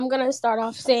going to start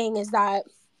off saying is that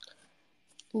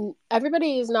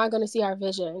everybody is not going to see our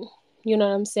vision. You know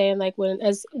what I'm saying? Like, when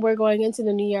as we're going into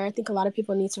the new year, I think a lot of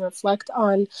people need to reflect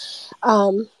on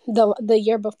the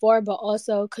year before, but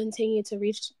also continue to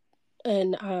reach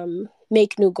and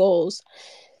make new goals.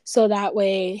 So that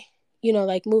way,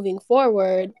 like moving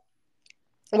forward,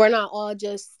 we're not all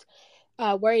just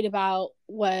worried about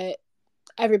what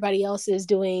everybody else is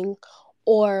doing,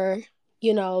 or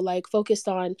like focused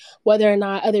on whether or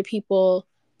not other people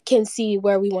can see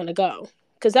where we want to go,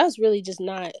 because that's really just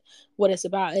not what it's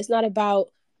about. It's not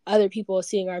about other people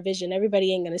seeing our vision.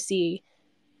 Everybody ain't going to see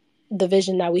the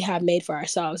vision that we have made for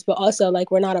ourselves, but also,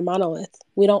 like, we're not a monolith.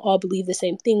 We don't all believe the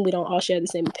same thing. We don't all share the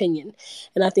same opinion,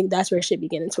 and I think that's where shit be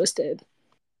getting twisted.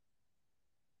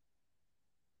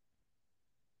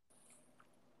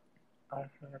 I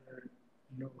heard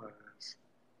nuance.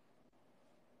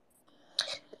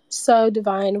 So,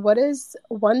 Divine, what is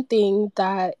one thing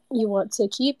that you want to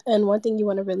keep and one thing you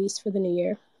want to release for the new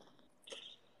year?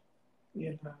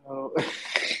 You know,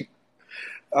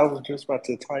 I was just about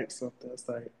to type something. It's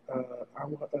like, I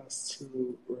want us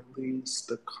to release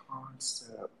the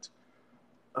concept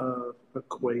of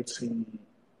equating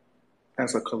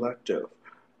as a collective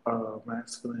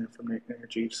masculine and feminine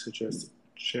energy to just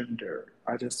gender.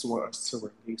 I just want us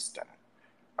to release that.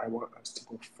 I want us to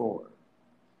move forward.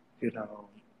 You know,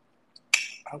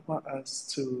 I want us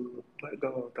to let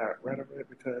go of that rhetoric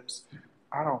because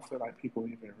I don't feel like people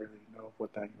even really know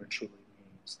what that even truly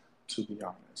means, to be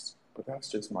honest. But that's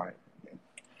just my opinion.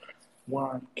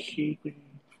 One, keeping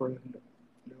for the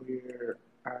new year,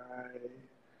 I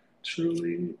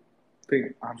truly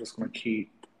think I'm just going to keep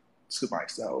to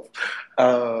myself.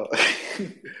 Uh,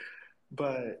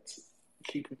 but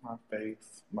keeping my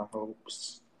faith, my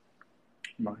hopes,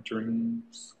 my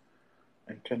dreams,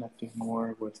 and connecting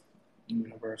more with the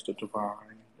universe, the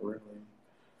divine, really.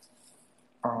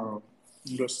 Um,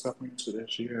 just stepping into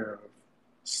this year of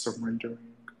surrendering,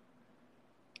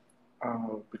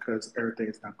 because everything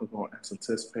is not going to go as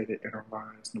anticipated in our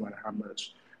lives, no matter how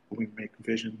much we make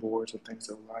vision boards and things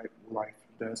of life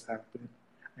does happen.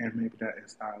 And maybe that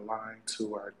is not aligned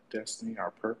to our destiny,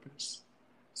 our purpose.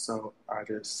 So I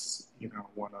just,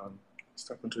 want to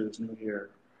step into this new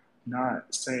year,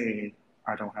 not saying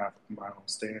I don't have my own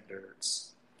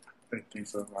standards and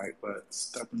things of like, but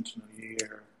step into the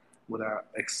year without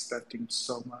expecting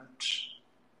so much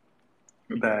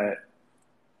that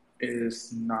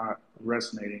is not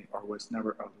resonating or was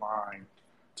never aligned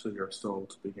to your soul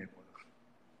to begin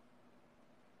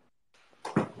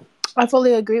with. I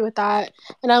fully agree with that.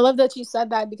 And I love that you said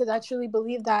that, because I truly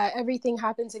believe that everything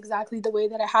happens exactly the way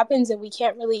that it happens, and we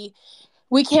can't really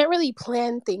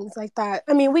plan things like that.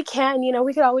 I mean, we can,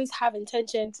 we could always have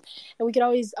intentions, and we could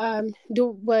always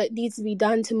do what needs to be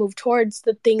done to move towards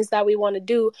the things that we want to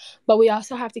do. But we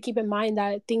also have to keep in mind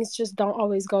that things just don't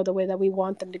always go the way that we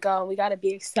want them to go. And we got to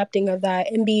be accepting of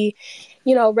that and be,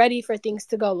 ready for things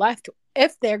to go left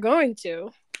if they're going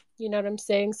to. You know what I'm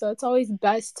saying? So it's always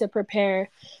best to prepare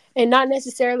and not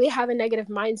necessarily have a negative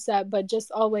mindset, but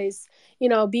just always,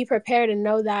 be prepared and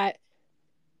know that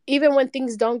even when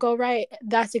things don't go right,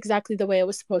 that's exactly the way it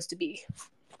was supposed to be.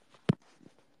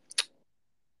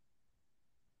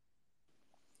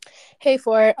 Hey,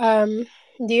 do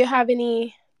you have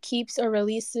any keeps or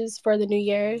releases for the new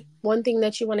year? One thing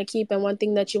that you want to keep and one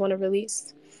thing that you want to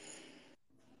release?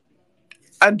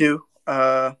 I do.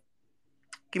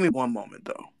 Give me one moment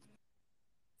though.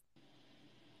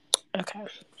 Okay.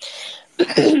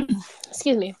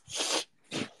 Excuse me.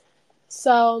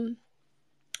 So,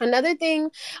 another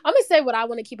thing, I'm gonna say what I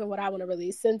want to keep and what I want to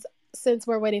release, since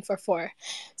we're waiting for four.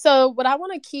 So what I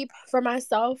want to keep for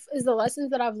myself is the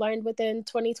lessons that I've learned within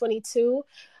 2022,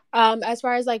 as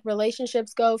far as like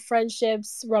relationships go,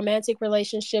 friendships, romantic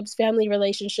relationships, family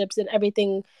relationships, and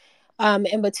everything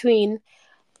in between.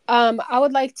 I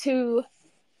would like to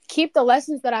keep the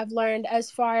lessons that I've learned as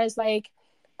far as like,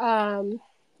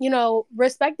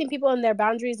 respecting people and their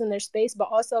boundaries and their space, but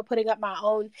also putting up my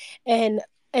own and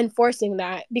enforcing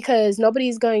that, because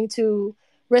nobody's going to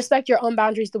respect your own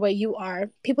boundaries the way you are.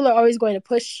 People are always going to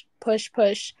push, push,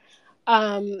 push.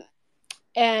 Um,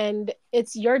 and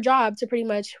it's your job to pretty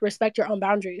much respect your own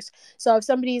boundaries. So if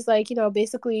somebody's like,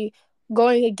 basically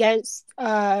going against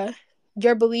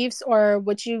your beliefs or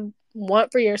what you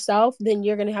want for yourself, then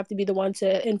you're going to have to be the one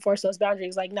to enforce those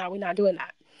boundaries. Like, no, we're not doing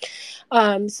that.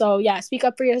 So yeah, speak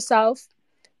up for yourself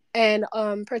and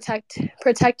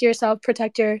protect yourself,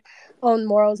 protect your own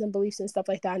morals and beliefs and stuff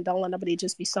like that, and don't let nobody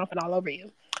just be stomping all over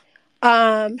you.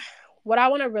 um what I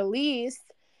want to release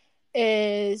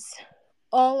is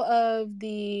all of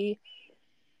the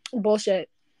bullshit,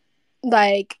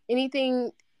 like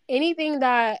anything anything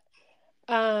that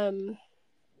um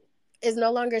is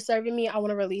no longer serving me, I want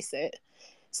to release it.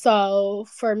 So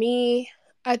for me,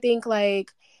 I think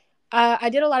like I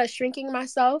did a lot of shrinking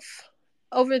myself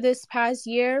over this past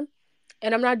year,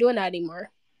 and I'm not doing that anymore.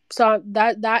 So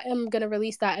that I'm gonna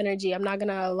release that energy. I'm not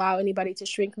gonna allow anybody to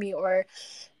shrink me, or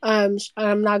I'm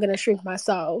not gonna shrink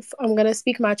myself. I'm gonna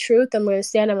speak my truth. I'm gonna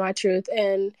stand in my truth,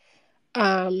 and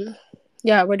um,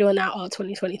 yeah, we're doing that all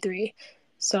 2023.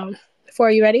 So,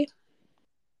 are you ready?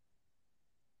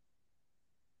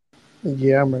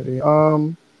 Yeah, I'm ready.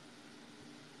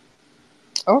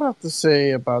 I would have to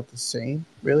say about the same,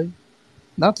 really.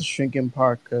 Not the shrinking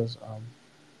part, because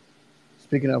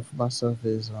speaking up for myself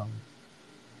is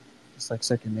it's like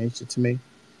second nature to me.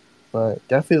 But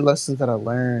definitely the lessons that I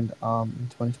learned in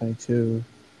 2022.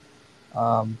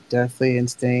 Definitely in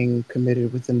staying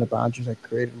committed within the boundaries I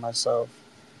created myself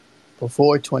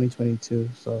before 2022.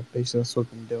 So basically, that's what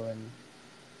I've been doing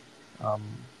um,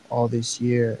 all this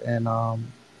year, and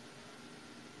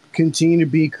continue to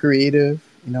be creative.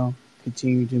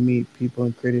 Continue to meet people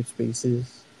in creative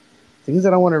spaces. Things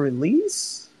that I want to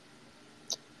release.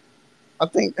 I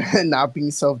think not being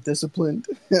self disciplined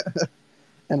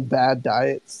and bad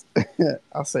diets.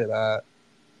 I'll say that.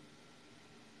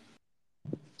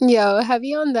 Yo,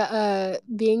 heavy on the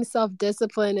being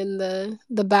self-disciplined and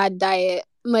the bad diet.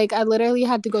 Like I literally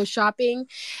had to go shopping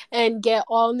and get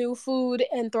all new food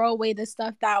and throw away the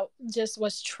stuff that just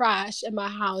was trash in my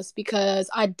house because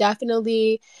I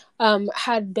definitely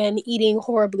had been eating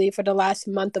horribly for the last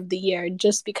month of the year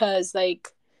just because like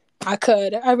I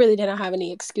really didn't have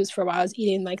any excuse for why I was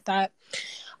eating like that.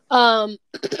 Um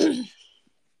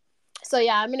so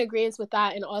yeah, I'm in agreement with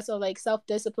that, and also like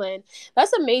self-discipline,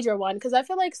 that's a major one because I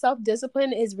feel like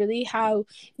self-discipline is really how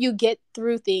you get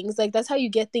through things. Like that's how you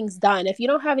get things done. If you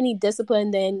don't have any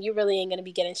discipline, then you really ain't gonna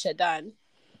be getting shit done.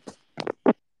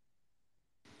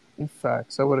 In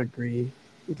fact, I would agree.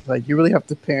 It's like you really have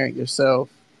to parent yourself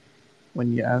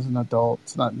when you, as an adult,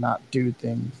 to not do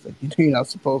things that you're not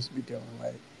supposed to be doing.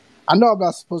 Like, I know I'm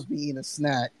not supposed to be eating a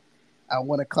snack at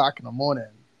 1 o'clock in the morning.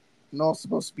 I know I'm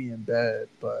supposed to be in bed,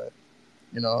 but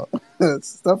you know,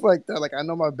 stuff like that. Like I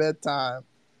know my bedtime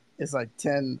is like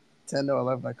 10 to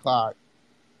 11 o'clock,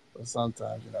 but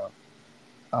sometimes,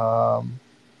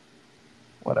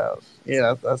 what else?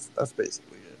 Yeah, that's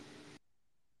basically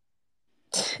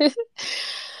it.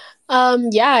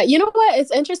 Yeah, you know what?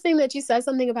 It's interesting that you said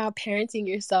something about parenting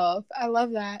yourself. I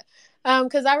love that.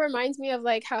 Because that reminds me of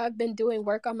like how I've been doing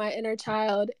work on my inner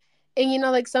child. And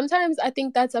like sometimes I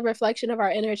think that's a reflection of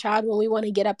our inner child when we want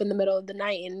to get up in the middle of the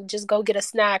night and just go get a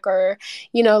snack, or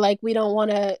like we don't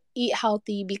want to eat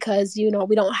healthy because we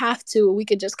don't have to. We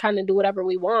could just kind of do whatever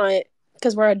we want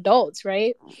because we're adults,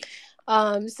 right?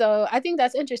 So I think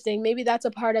that's interesting. Maybe that's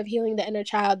a part of healing the inner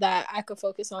child that I could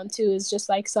focus on too, is just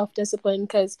like self-discipline.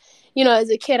 Because, as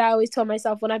a kid, I always told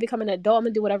myself when I become an adult, I'm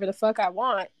gonna do whatever the fuck I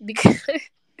want because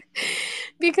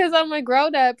because I'm a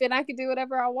grown up and I can do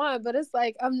whatever I want. But it's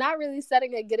like I'm not really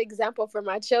setting a good example for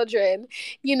my children,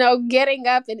 getting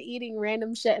up and eating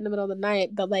random shit in the middle of the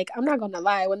night. But like I'm not gonna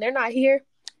lie, when they're not here,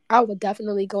 I would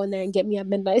definitely go in there and get me a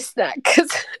midnight snack because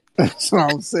That's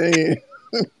what I'm saying.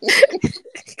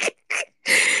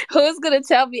 who's gonna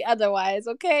tell me otherwise,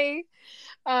 okay?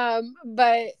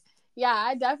 But yeah,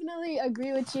 I definitely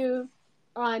agree with you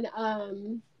on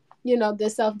the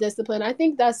self-discipline. I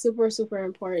think that's super, super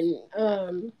important.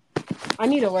 I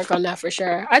need to work on that for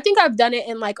sure. I think I've done it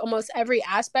in like almost every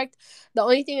aspect. The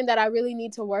only thing that I really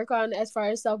need to work on as far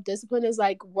as self-discipline is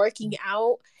like working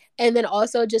out, and then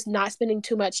also just not spending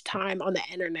too much time on the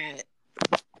internet.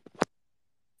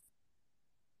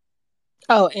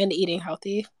 Oh, and eating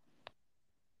healthy.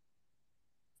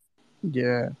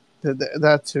 Yeah,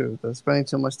 that too. The spending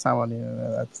too much time on the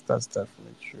internet. That's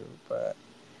definitely true. But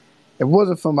if it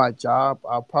wasn't for my job,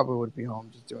 I probably would be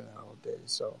home just doing that all day.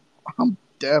 So I'm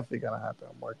definitely gonna have to.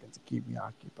 I'm working to keep me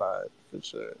occupied for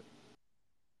sure.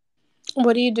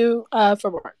 What do you do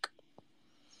for work?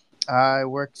 I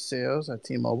work sales at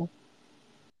T-Mobile.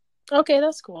 Okay,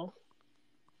 that's cool.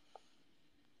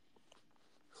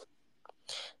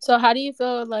 So how do you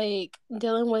feel like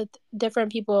dealing with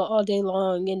different people all day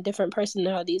long and different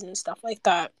personalities and stuff like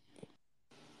that?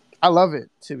 I love it,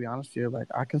 to be honest with you. Like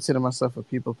I consider myself a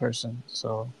people person,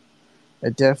 so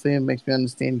it definitely makes me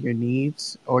understand your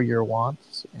needs or your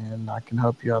wants, and I can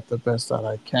help you out the best that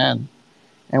I can.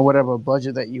 And whatever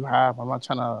budget that you have, I'm not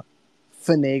trying to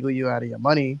finagle you out of your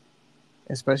money,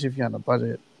 especially if you're on a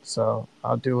budget. So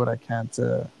I'll do what I can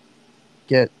to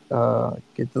get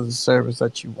the service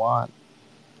that you want.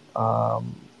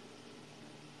 Um,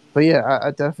 but yeah,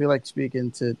 I definitely like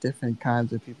speaking to different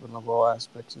kinds of people in all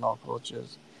aspects and all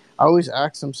cultures. I always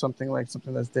ask them something that's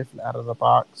different out of the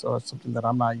box or something that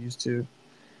I'm not used to,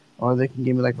 or they can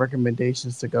give me like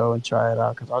recommendations to go and try it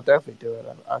out because I'll definitely do it.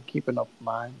 I'll keep an open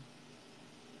mind.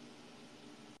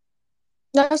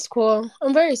 That's cool.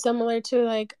 I'm very similar to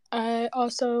like I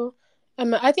also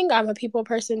I think I'm a people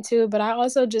person too, but I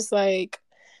also just like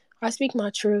I speak my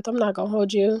truth. I'm not gonna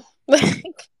hold you.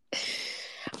 Like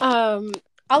um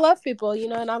I love people,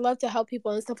 and I love to help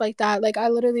people and stuff like that. Like I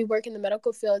literally work in the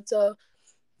medical field, so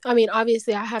I mean,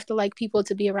 obviously I have to like people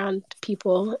to be around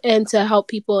people and to help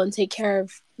people and take care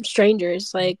of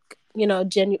strangers, like,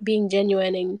 being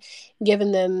genuine and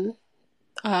giving them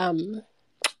um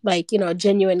like,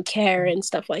 genuine care and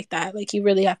stuff like that. Like you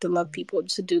really have to love people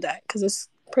to do that because it's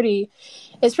pretty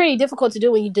difficult to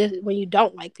do when you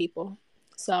don't like people.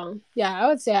 So yeah, I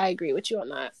would say I agree with you on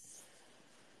that.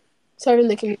 Serving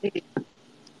the community.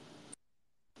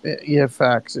 Yeah,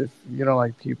 facts. If you don't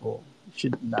like people, you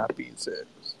should not be in sales.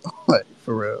 Like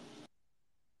for real.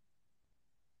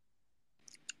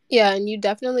 Yeah, and you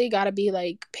definitely got to be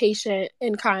like patient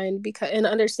and kind because and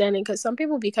understanding because some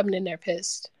people be coming in there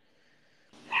pissed.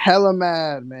 Hella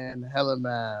mad, man. Hella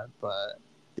mad. But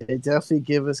they definitely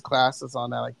give us classes on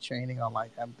that, like training on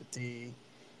like empathy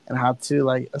and how to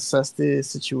like assess the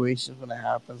situations when it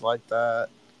happens like that.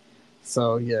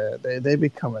 So yeah, they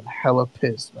becoming hella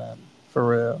pissed, man. For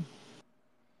real.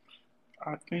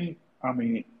 I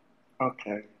mean,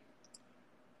 okay.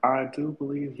 I do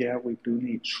believe, yeah, we do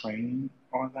need training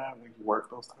on that when you work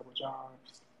those type of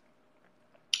jobs.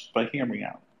 But hear me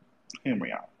out. Hear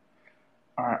me out.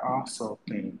 I also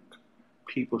think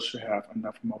people should have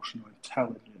enough emotional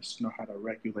intelligence to know how to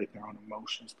regulate their own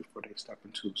emotions before they step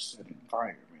into certain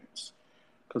environments.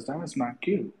 Because that is not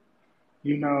cute.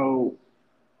 You know,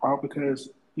 all because,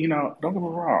 don't get me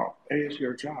wrong, it is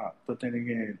your job. But then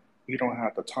again, you don't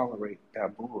have to tolerate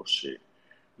that bullshit.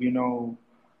 You know,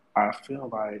 I feel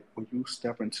like when you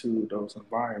step into those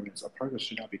environments, a person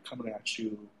should not be coming at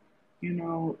you,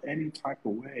 any type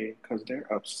of way because they're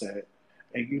upset.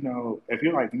 And if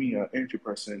you're like me, an energy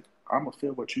person, I'm gonna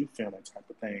feel what you feeling, type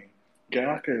of thing.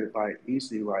 Yeah, I could like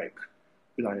easily like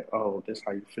be like, oh, this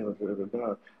how you feel, da, da,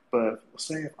 da. But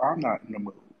say if I'm not in the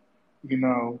mood, you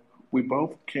know, we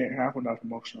both can't have enough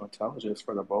emotional intelligence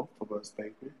for the both of us,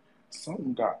 baby.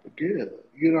 Something got to give.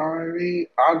 You know what I mean?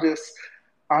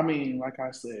 I mean, like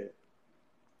I said,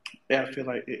 yeah, I feel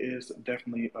like it is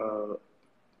definitely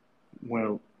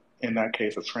well, in that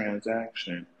case, a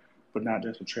transaction, but not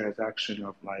just a transaction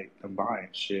of like them buying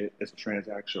shit. It's a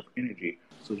transaction of energy.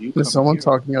 So you There's coming someone here,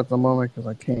 talking at the moment because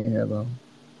I can't hear them.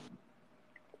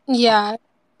 Yeah,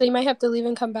 so you might have to leave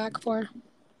and come back for.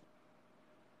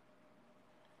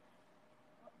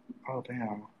 oh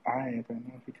damn, I ain't even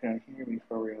know if you can't hear me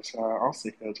for real. So I'll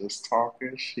sit here just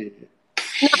talking shit.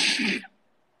 No,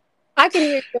 I can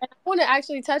hear you. I want to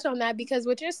actually touch on that because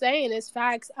what you're saying is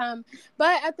facts.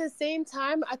 But at the same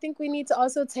time, I think we need to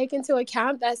also take into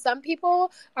account that some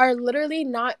people are literally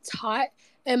not taught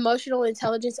emotional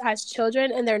intelligence as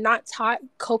children, and they're not taught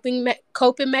coping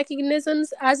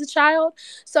mechanisms as a child.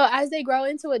 So as they grow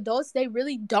into adults, they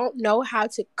really don't know how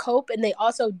to cope, and they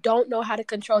also don't know how to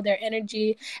control their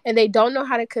energy, and they don't know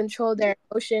how to control their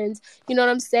emotions. You know what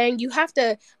I'm saying? You have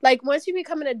to like once you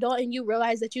become an adult and you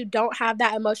realize that you don't have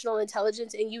that emotional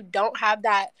intelligence and you don't have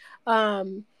that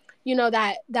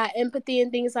that empathy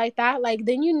and things like that, like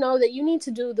then you know that you need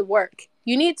to do the work.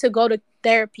 You need to go to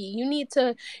therapy. You need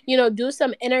to do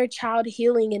some inner child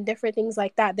healing and different things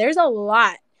like that. There's a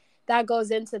lot that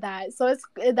goes into that, so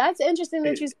that's interesting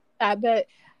that you It said that. But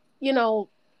you know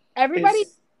everybody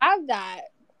it's have that.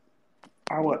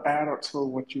 I would add up to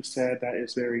what you said that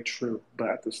is very true, but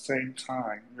at the same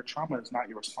time, your trauma is not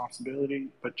your responsibility,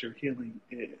 but your healing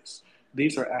is.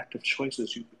 These are active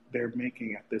choices they're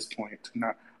making at this point. To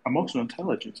not emotional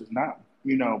intelligence is not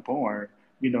born.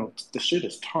 The shit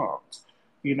is taught.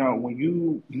 When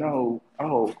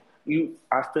oh,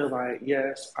 I feel like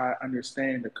yes, I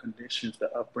understand the conditions,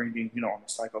 the upbringing, on a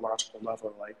psychological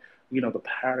level, like the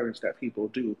patterns that people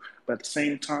do, but at the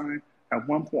same time at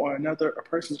one point or another, a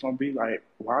person's gonna be like,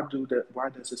 "Why do that? Why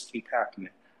does this keep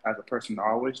happening?" As a person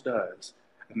always does,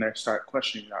 and they start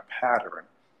questioning that pattern.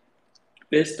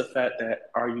 It's the fact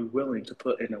that are you willing to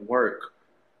put in the work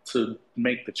to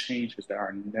make the changes that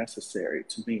are necessary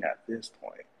to me at this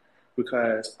point?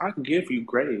 Because I can give you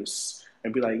grace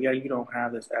and be like, "Yeah, you don't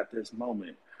have this at this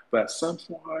moment," but at some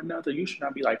point or another, you should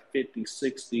not be like 50,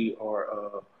 60,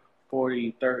 or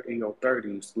 40, 30, or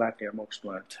 30s lacking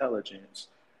emotional intelligence.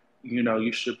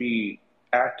 You should be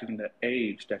acting the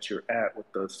age that you're at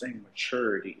with the same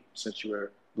maturity since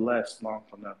you're blessed long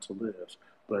enough to live.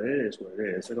 But it is what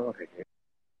it is. Go ahead.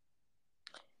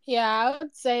 Yeah, I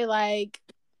would say like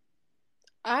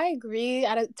I agree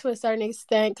to a certain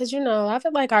extent because I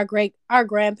feel like our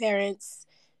grandparents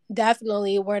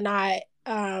definitely were not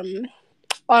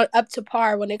up to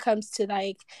par when it comes to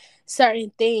like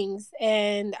certain things,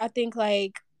 and I think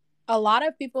like a lot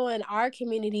of people in our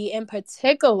community in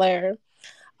particular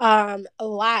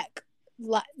lack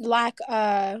lack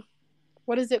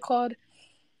what is it called,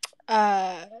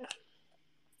 uh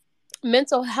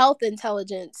mental health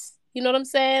intelligence. You know what I'm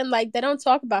saying? Like they don't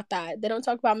talk about that. They don't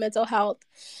talk about mental health.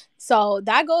 So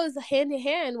that goes hand in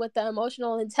hand with the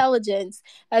emotional intelligence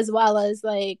as well as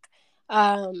like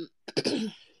um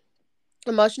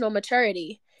emotional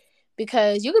maturity,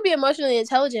 because you could be emotionally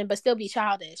intelligent but still be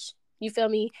childish. You feel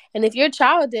me? And if you're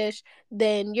childish,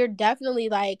 then you're definitely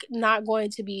like not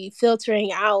going to be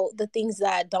filtering out the things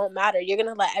that don't matter. You're going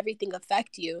to let everything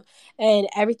affect you, and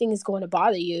everything is going to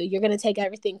bother you. You're going to take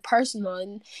everything personal.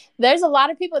 And there's a lot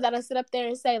of people that'll sit up there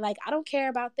and say like, I don't care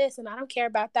about this and I don't care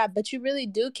about that, but you really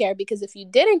do care, because if you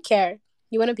didn't care,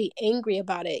 you want to be angry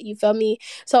about it. You feel me?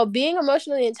 So being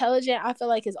emotionally intelligent, I feel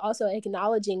like, is also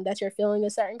acknowledging that you're feeling a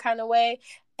certain kind of way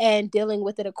and dealing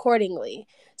with it accordingly.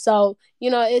 So,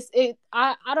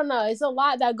 I don't know, it's a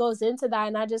lot that goes into that,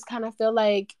 and I just kind of feel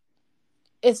like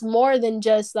it's more than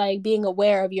just like being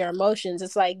aware of your emotions.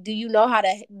 It's like, do you know how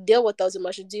to deal with those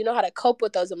emotions? Do you know how to cope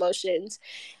with those emotions?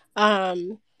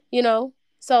 um you know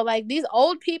so like these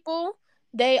old people,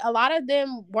 they a lot of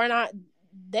them were not,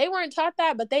 they weren't taught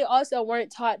that, but they also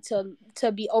weren't taught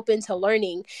to be open to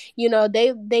learning.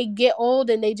 They get old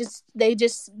and they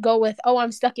just go with, oh,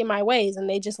 I'm stuck in my ways, and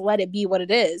they just let it be what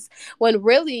it is, when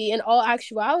really in all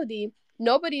actuality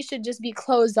nobody should just be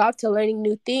closed off to learning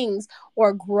new things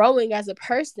or growing as a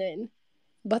person.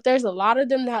 But there's a lot of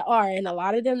them that are, and a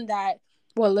lot of them that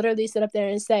will literally sit up there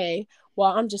and say,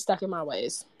 well, I'm just stuck in my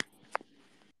ways.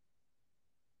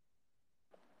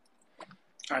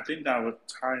 I think that would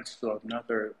tie into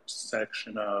another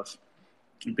section of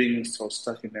being so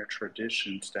stuck in their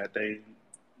traditions that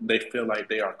they feel like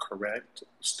they are correct,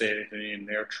 standing in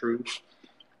their truth,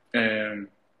 and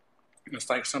it's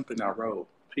like something I wrote.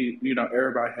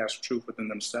 Everybody has truth within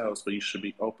themselves, but you should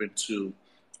be open to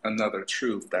another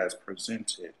truth that's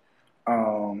presented.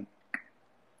 Um,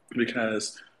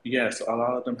 because yes, a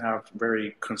lot of them have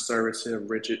very conservative,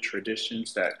 rigid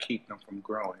traditions that keep them from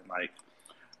growing. Like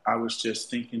I was just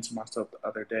thinking to myself the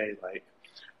other day, like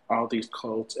all these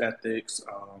codes, ethics,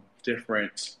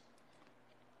 different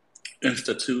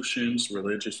institutions,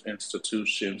 religious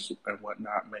institutions, and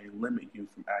whatnot may limit you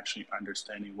from actually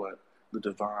understanding what the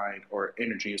divine or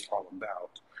energy is all about.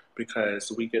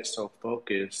 Because we get so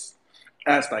focused,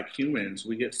 as like humans,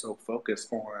 we get so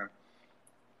focused on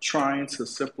trying to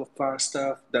simplify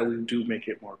stuff that we do make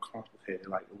it more complicated,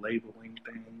 like labeling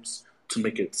things to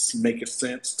make it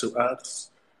sense to us.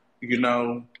 You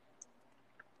know,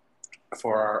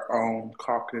 for our own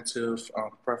cognitive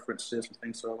preferences and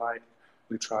things of the like,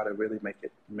 we try to really make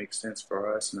it make sense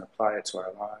for us and apply it to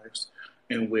our lives.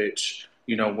 In which,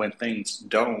 when things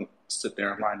don't sit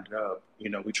there and line it up,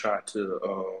 we try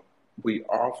to, we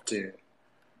often,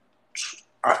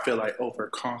 I feel like,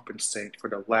 overcompensate for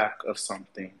the lack of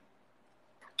something,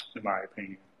 in my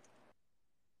opinion.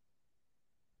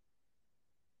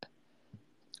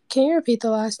 Can you repeat the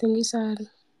last thing you said?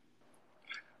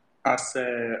 I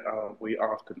said we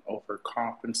often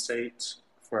overcompensate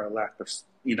for a lack of,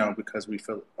 because we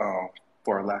feel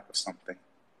for a lack of something.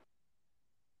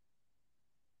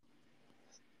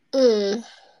 Mm,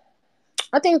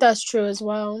 I think that's true as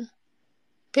well.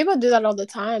 People do that all the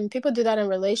time. People do that in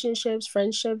relationships,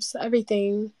 friendships,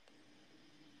 everything.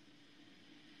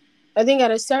 I think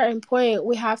at a certain point,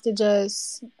 we have to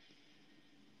just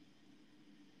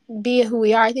be who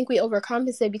we are. I think we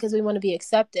overcompensate because we want to be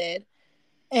accepted.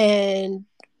 And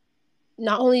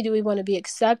not only do we want to be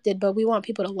accepted, but we want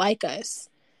people to like us.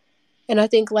 And I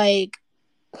think, like,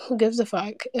 who gives a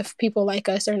fuck if people like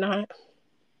us or not?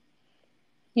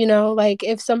 Like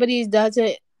if somebody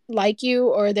doesn't like you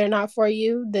or they're not for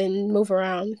you, then move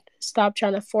around. Stop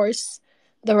trying to force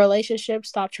the relationship.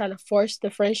 Stop trying to force the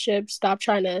friendship. Stop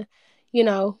trying to, you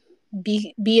know,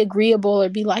 be agreeable or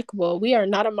be likable. We are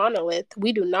not a monolith.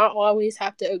 We do not always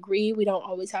have to agree. We don't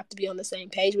always have to be on the same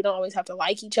page. We don't always have to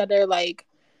like each other. Like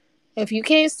if you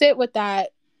can't sit with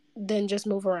that, then just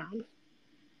move around.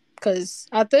 Because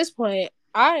at this point,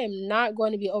 I am not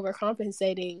going to be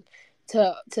overcompensating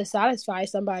to satisfy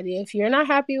somebody. If you're not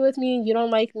happy with me, you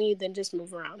don't like me, then just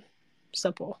move around.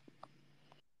 Simple.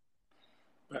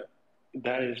 But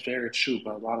that is very true,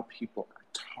 but a lot of people are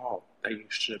taught that you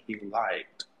should be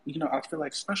liked. I feel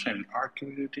like, especially in our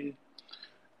community,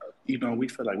 we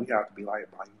feel like we have to be like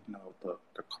by,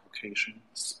 the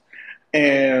Caucasians.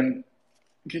 And,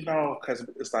 because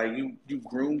it's like you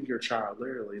groom your child,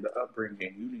 literally, the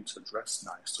upbringing. You need to dress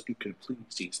nice so you can please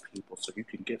these people, so you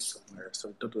can get somewhere.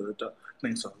 So, da, da, da, da,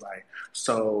 things are like,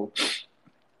 so,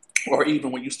 or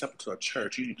even when you step into a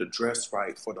church, you need to dress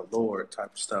right for the Lord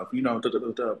type of stuff, da, da,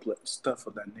 da, da, stuff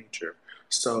of that nature.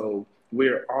 So,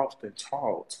 we're often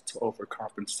taught to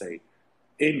overcompensate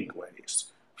anyways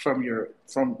from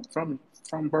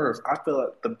birth. I feel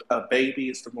like a baby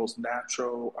is the most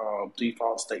natural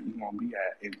default state you want to be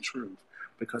at in truth,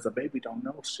 because a baby don't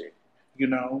know shit, you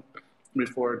know,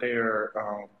 before they're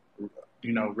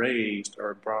raised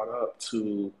or brought up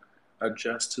to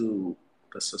adjust to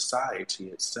the society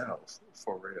itself,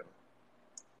 for real.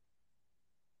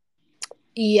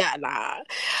 Yeah, nah.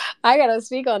 I gotta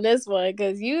speak on this one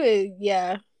because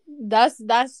yeah, that's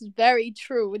very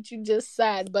true what you just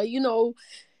said. But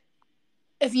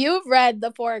if you've read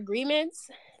the Four Agreements,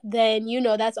 then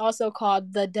that's also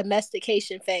called the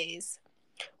domestication phase.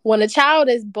 When a child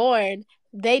is born,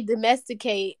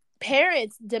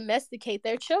 parents domesticate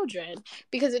their children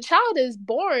because a child is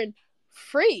born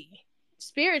free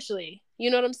spiritually. You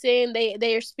know what I'm saying?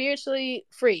 They are spiritually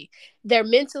free. They're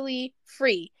mentally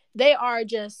free. They are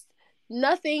just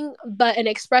nothing but an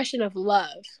expression of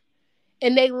love,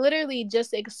 and they literally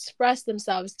just express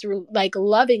themselves through like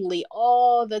lovingly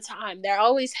all the time. They're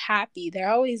always happy, they're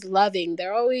always loving,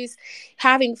 they're always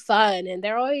having fun, and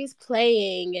they're always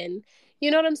playing. And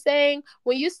you know what I'm saying?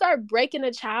 When you start breaking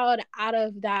a child out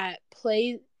of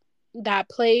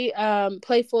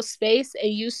playful space,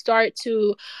 and you start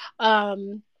to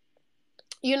um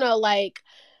like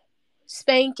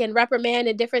spank and reprimand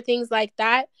and different things like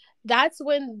that, that's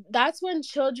when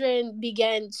children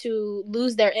begin to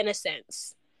lose their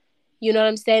innocence. You know what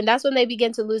I'm saying? That's when they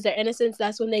begin to lose their innocence.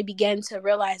 That's when they begin to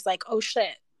realize, like, oh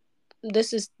shit,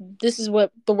 this is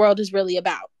what the world is really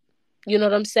about. You know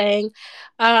what I'm saying?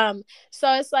 So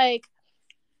it's like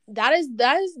that is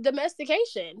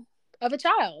domestication of a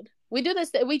child. We do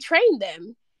this. We train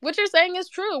them. What you're saying is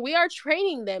true. We are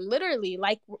training them literally,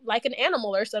 like an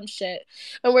animal or some shit,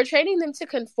 and we're training them to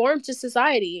conform to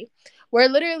society. We're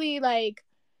literally like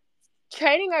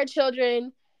training our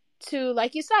children to,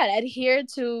 like you said, adhere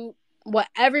to what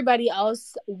everybody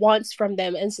else wants from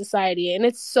them in society. And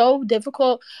it's so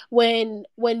difficult when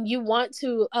you want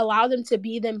to allow them to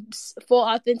be them full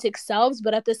authentic selves,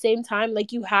 but at the same time,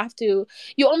 like, you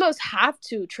almost have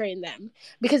to train them,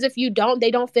 because if you don't,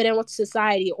 they don't fit in with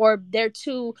society, or they're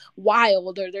too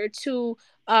wild, or they're too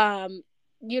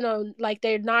like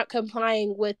they're not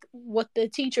complying with what the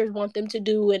teachers want them to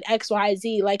do in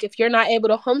XYZ. Like, if you're not able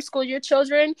to homeschool your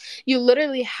children, you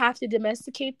literally have to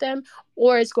domesticate them,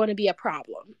 or it's going to be a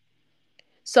problem.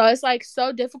 So it's like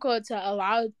so difficult to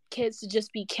allow kids to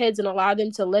just be kids and allow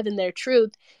them to live in their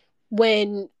truth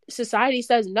when society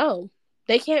says no,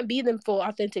 they can't be them full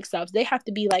authentic selves, they have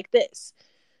to be like this.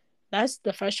 That's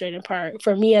the frustrating part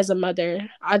for me as a mother.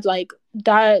 I'd like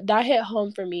that hit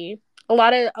home for me. A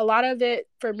lot of it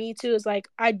for me too is like,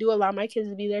 I do allow my kids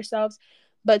to be themselves,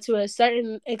 but to a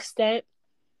certain extent,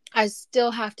 I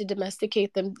still have to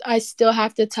domesticate them. I still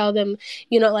have to tell them,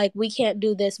 like, we can't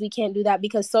do this, we can't do that,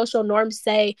 because social norms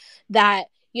say that,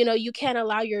 you can't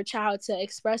allow your child to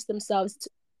express themselves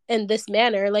in this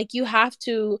manner. Like, you have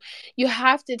to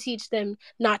teach them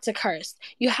not to curse.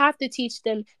 You have to teach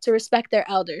them to respect their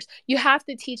elders. You have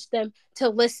to teach them to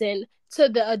listen to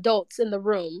the adults in the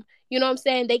room. You know what I'm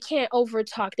saying? They can't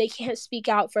overtalk. They can't speak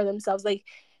out for themselves. Like,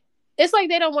 it's like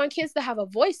they don't want kids to have a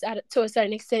voice to a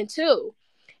certain extent too.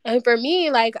 And for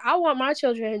me, like, I want my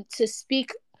children to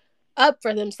speak up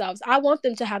for themselves. I want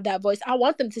them to have that voice. I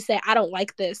want them to say, I don't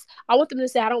like this. I want them to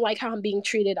say, I don't like how I'm being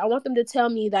treated. I want them to tell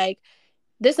me, like,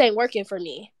 this ain't working for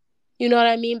me. You know what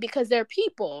I mean? Because they're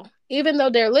people. Even though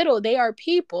they're little, they are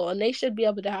people, and they should be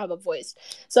able to have a voice.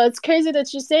 So it's crazy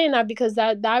that you're saying that, because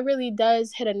that really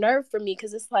does hit a nerve for me,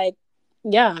 because it's like,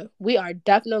 yeah, we are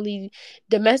definitely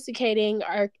domesticating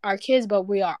our kids, but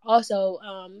we are also,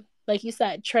 like you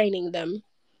said, training them.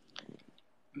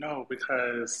 No,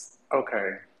 because,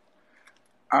 okay,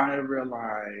 I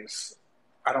realize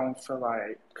I don't feel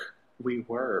like we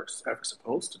were ever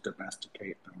supposed to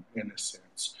domesticate them in a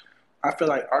sense. I feel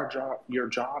like your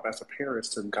job as a parent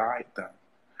is to guide them.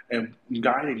 And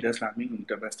guiding does not mean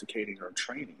domesticating or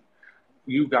training.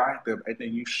 You guide them, and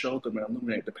then you show them and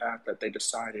illuminate the path that they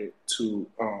decided to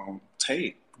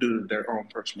take due to their own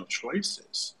personal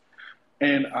choices.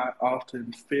 And I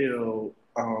often feel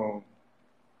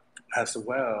as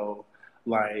well,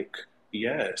 like,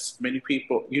 yes, many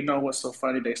people, what's so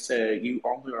funny? They say you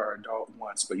only are an adult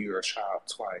once, but you're a child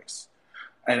twice.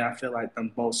 And I feel like the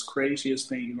most craziest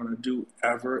thing you're gonna do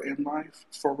ever in life,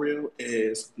 for real,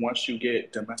 is once you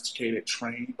get domesticated,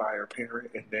 trained by your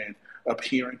parent, and then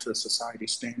adhering to society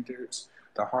standards,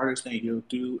 the hardest thing you'll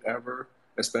do ever,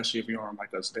 especially if you're on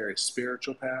like a very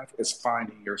spiritual path, is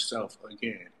finding yourself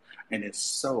again. And it's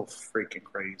so freaking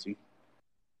crazy.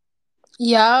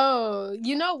 Yo,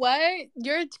 you know what?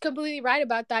 You're completely right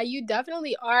about that. You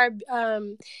definitely are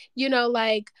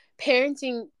like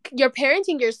parenting you're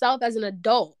parenting yourself as an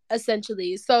adult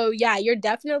essentially. So yeah, you're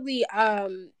definitely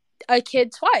a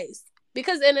kid twice.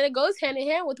 Because and it goes hand in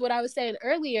hand with what I was saying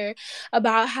earlier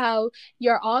about how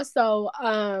you're also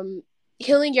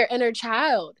healing your inner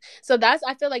child. So that's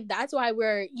I feel like that's why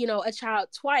we're, a child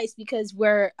twice, because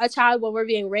we're a child when we're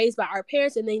being raised by our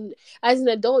parents, and then as an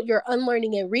adult you're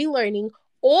unlearning and relearning,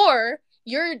 or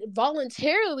you're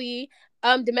voluntarily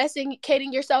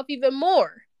domesticating yourself even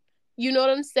more. You know what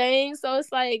I'm saying? So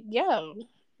it's like,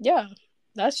 yeah,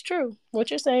 that's true.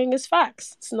 What you're saying is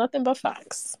facts. It's nothing but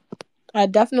facts. I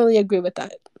definitely agree with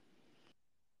that.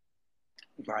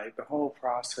 Like the whole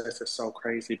process is so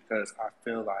crazy because I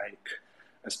feel like,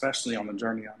 especially on the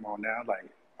journey I'm on now,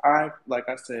 like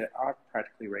I said, I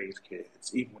practically raised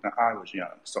kids even when I was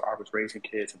young. So I was raising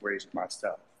kids and raising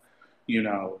myself, you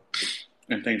know,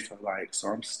 and things like. So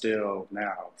I'm still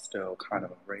now still kind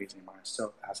of raising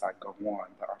myself as I go on,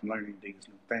 but I'm learning these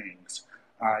new things.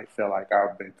 I feel like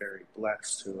I've been very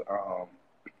blessed to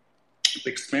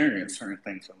experience certain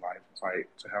things in life, like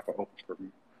to have a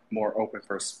more open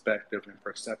perspective and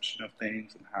perception of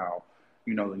things and how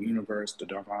the universe, the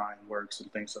divine works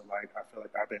and things like. I feel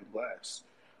like I've been blessed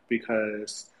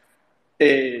because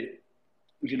it.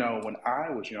 When I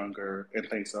was younger and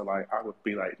things like, I would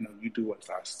be like, no, you do as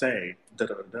I say, da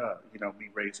da da. Me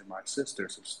raising my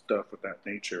sisters and stuff of that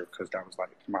nature because that was like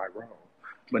my role.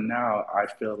 But now I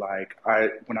feel like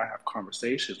when I have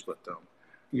conversations with them,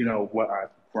 what I've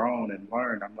grown and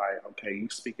learned, I'm like, okay, you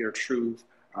speak your truth.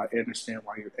 I understand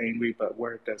why you're angry, but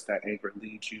where does that anger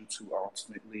lead you to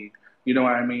ultimately? You know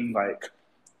what I mean? Like,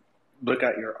 look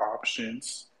at your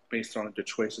options based on the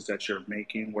choices that you're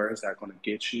making. Where is that going to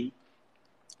get you?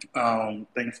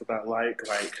 Things of that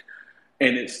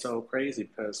and it's so crazy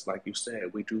because, like you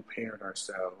said, we do parent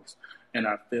ourselves, and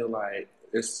I feel like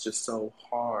it's just so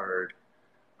hard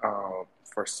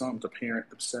for some to parent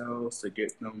themselves, to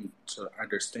get them to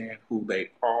understand who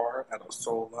they are at a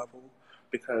soul level,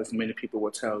 because many people will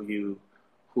tell you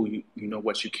who you know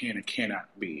what you can and cannot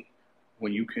be.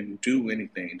 When you can do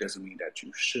anything doesn't mean that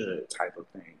you should, type of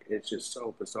thing. It's just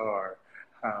so bizarre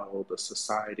how the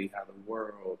society, how the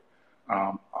world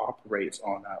operates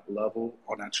on that level,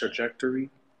 on that trajectory,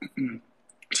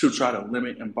 to try to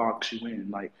limit and box you in.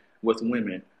 Like with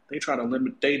women, they try to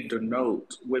limit, they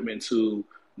denote women to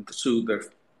their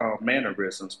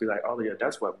mannerisms. Be like, oh yeah,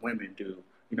 that's what women do.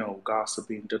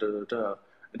 Gossiping, da da da da.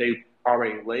 They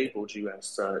already labeled you as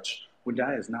such when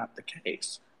that is not the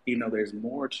case. There's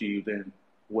more to you than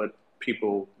what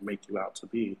people make you out to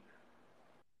be.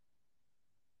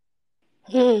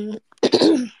 Hmm.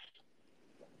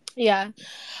 Yeah,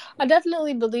 I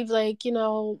definitely believe, like,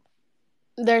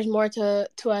 there's more to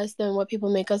us than what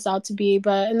people make us out to be.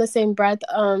 But in the same breath,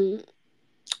 I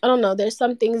don't know. There's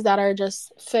some things that are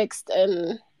just fixed,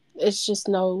 and it's just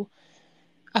no.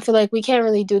 I feel like we can't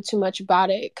really do too much about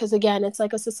it because, again, it's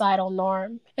like a societal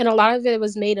norm, and a lot of it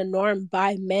was made a norm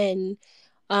by men.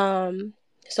 Um,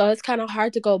 so it's kind of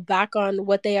hard to go back on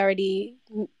what they already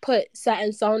put set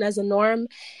in stone as a norm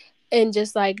and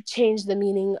just like change the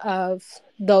meaning of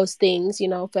those things,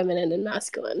 feminine and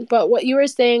masculine. But what you were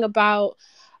saying about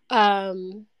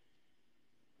um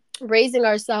raising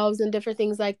ourselves and different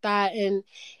things like that, and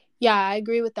yeah, I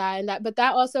agree with that. And that, but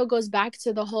that also goes back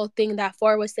to the whole thing that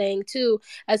Four was saying too,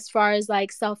 as far as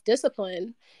like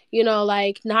self-discipline,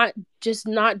 like not just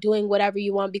not doing whatever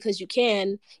you want because you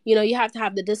can. You have to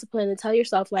have the discipline and tell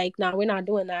yourself like, nah, we're not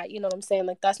doing that. You know what I'm saying?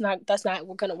 Like that's not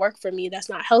gonna work for me. That's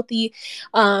not healthy.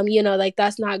 Like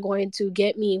that's not going to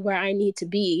get me where I need to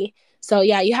be. So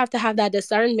yeah, you have to have that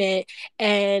discernment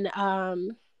and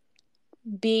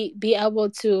be able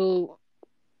to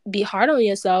be hard on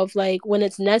yourself like when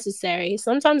it's necessary.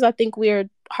 Sometimes I think we're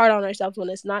hard on ourselves when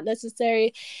it's not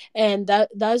necessary, and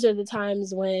that those are the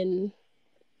times when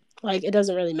like it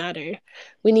doesn't really matter.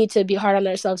 We need to be hard on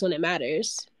ourselves when it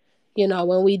matters.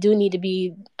 When we do need to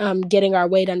be getting our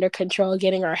weight under control,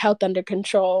 getting our health under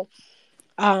control,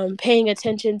 paying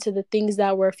attention to the things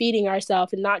that we're feeding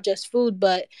ourselves, and not just food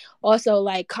but also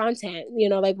like content,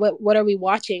 like what are we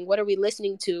watching, what are we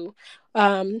listening to,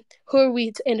 who are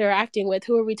we interacting with,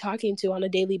 who are we talking to on a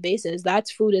daily basis. That's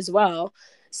food as well.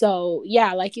 So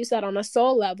yeah, like you said, on a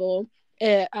soul level,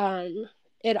 it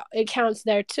it counts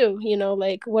there too. You know,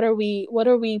 like what are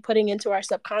we putting into our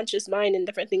subconscious mind and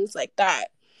different things like that.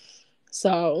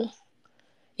 So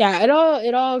yeah,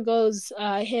 it all goes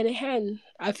hand in hand.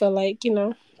 I feel like,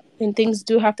 and things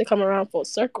do have to come around full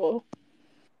circle.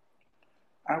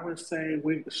 I would say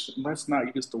let's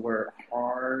not use the word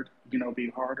hard. Be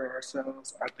hard on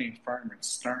ourselves. I think firm and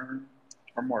stern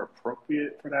are more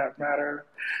appropriate for that matter.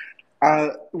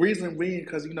 Reason being,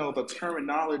 because the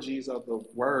terminologies of the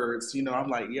words. I'm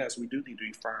like, yes, we do need to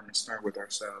be firm and stern with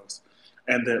ourselves,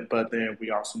 but then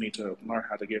we also need to learn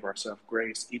how to give ourselves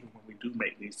grace, even when we do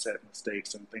make these set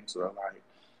mistakes and things that are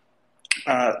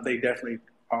like they definitely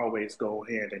always go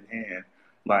hand in hand.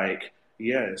 Like,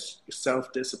 yes,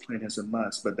 self discipline is a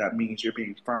must, but that means you're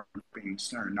being firm, being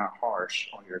stern, not harsh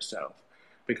on yourself.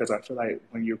 Because I feel like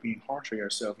when you're being harsh on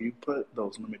yourself, you put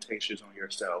those limitations on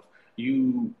yourself.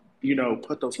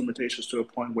 Put those limitations to a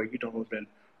point where you don't even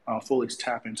fully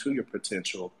tap into your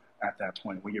potential at that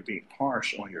point when you're being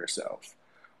harsh on yourself.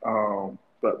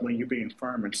 But when you're being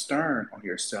firm and stern on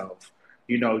yourself,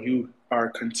 you are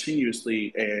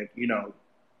continuously and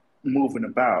moving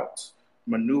about,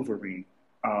 maneuvering,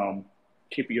 um,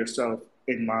 keeping yourself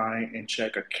in mind and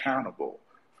check accountable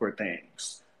for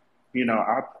things.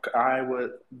 I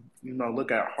would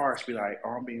look at harsh, be like,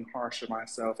 oh, I'm being harsh to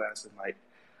myself, as in like,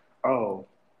 oh,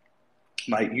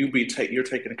 like you're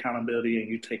taking accountability and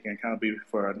you taking accountability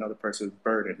for another person's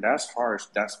burden. That's harsh.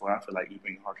 That's what I feel like you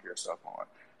being harsh to yourself on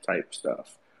type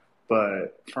stuff.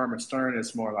 But firm and stern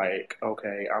is more like,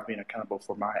 okay, I'm being accountable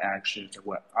for my actions and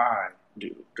what I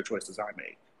do, the choices I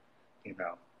make. You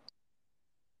know.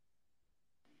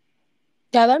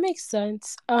 Yeah, that makes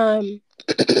sense.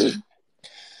 That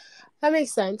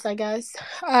makes sense, I guess.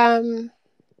 Um,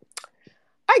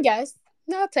 I guess.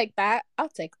 No, I'll take that. I'll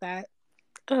take that.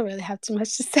 I don't really have too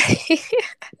much to say.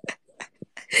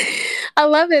 I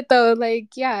love it though. Like,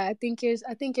 yeah, I think you're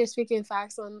speaking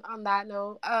facts on that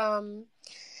note. I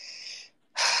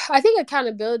think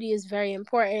accountability is very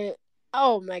important.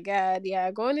 Oh my god,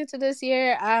 yeah. Going into this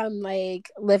year, I'm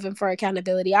like living for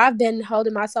accountability. I've been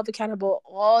holding myself accountable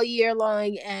all year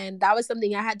long, and that was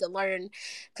something I had to learn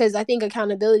because I think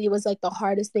accountability was like the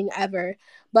hardest thing ever.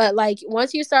 But like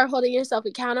once you start holding yourself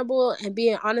accountable and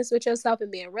being honest with yourself and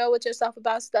being real with yourself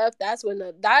about stuff, that's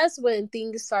when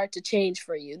things start to change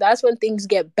for you. That's when things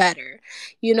get better,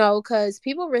 because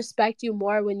people respect you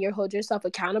more when you hold yourself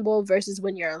accountable versus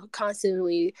when you're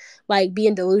constantly like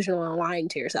being delusional and lying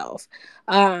to yourself.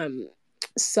 Um,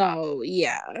 so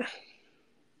yeah.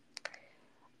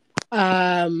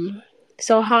 Um,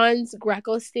 so Hans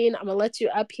Greckelstein, I'm gonna let you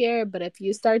up here, but if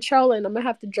you start trolling, I'm gonna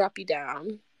have to drop you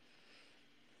down.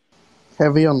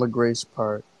 Heavy on the grace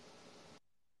part.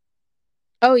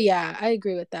 Oh yeah, I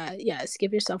agree with that. Yes,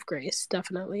 give yourself grace,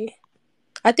 definitely.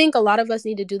 I think a lot of us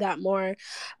need to do that more,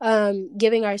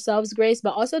 giving ourselves grace,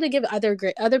 but also to give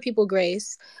other people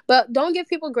grace. But don't give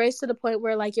people grace to the point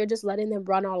where like you're just letting them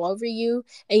run all over you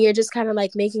and you're just kind of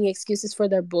like making excuses for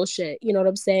their bullshit. You know what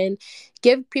I'm saying?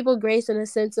 Give people grace in a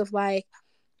sense of like,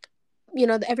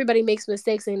 everybody makes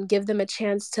mistakes and give them a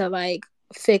chance to like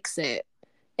fix it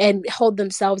and hold them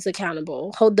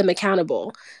accountable.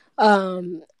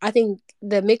 I think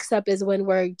the mix up is when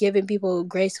we're giving people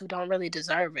grace who don't really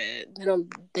deserve it.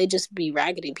 They just be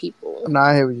raggedy people. No,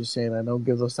 I hear what you're saying. I don't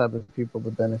give those type of people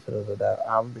the benefit of the doubt.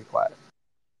 I'm gonna be quiet.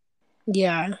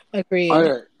 Yeah, agreed.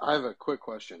 I have a quick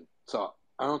question. So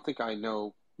I don't think I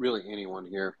know really anyone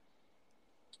here.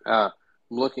 I'm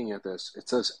looking at this. It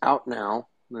says out now.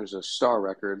 There's a Star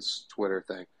Records Twitter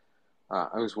thing.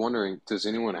 I was wondering, does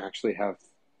anyone actually have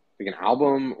like an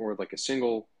album or like a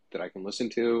single that I can listen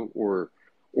to, or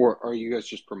are you guys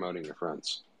just promoting your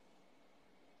friends?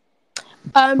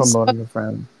 Um, so, Promoting a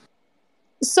friend.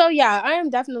 so yeah, I am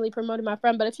definitely promoting my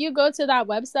friend. But if you go to that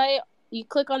website, you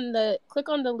click on the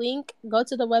link, go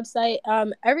to the website.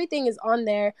 Everything is on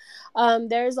there.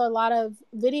 There's a lot of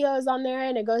videos on there,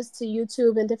 and it goes to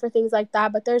YouTube and different things like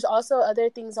that. But there's also other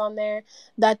things on there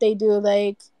that they do,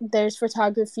 like there's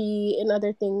photography and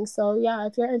other things. So yeah,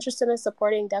 if you're interested in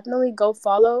supporting, definitely go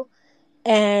follow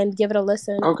and give it a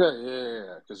listen. Okay,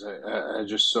 yeah. Because I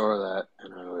just saw that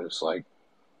and I was like,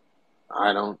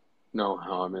 I don't know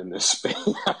how I'm in this space.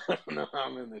 I don't know how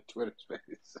I'm in the Twitter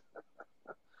space.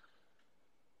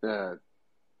 Yeah,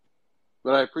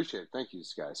 but I appreciate it. Thank you,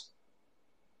 guys.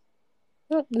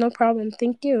 Oh, no problem.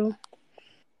 Thank you.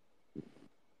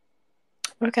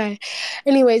 Okay.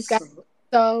 Anyways, guys.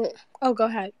 So So, oh, go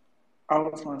ahead. I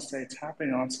was going to say,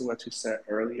 tapping onto what you said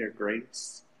earlier,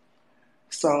 Grace.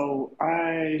 So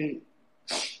I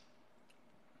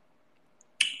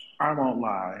won't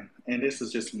lie, and this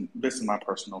is my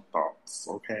personal thoughts.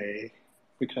 Okay,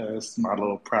 because my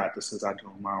little practices I do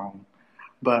on my own.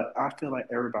 But I feel like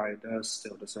everybody does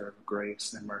still deserve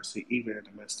grace and mercy, even in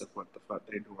the midst of what the fuck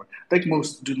they're doing. They can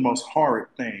do the most horrid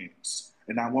things,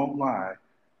 and I won't lie.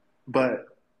 But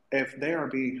if they are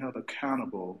being held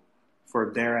accountable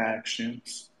for their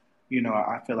actions,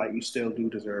 I feel like you still do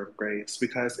deserve grace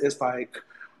because it's like,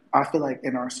 I feel like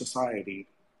in our society,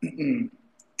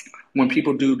 when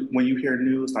you hear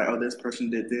news like, oh, this person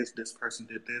did this,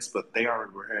 but they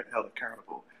already were held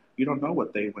accountable, you don't know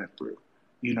what they went through,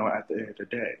 at the end of the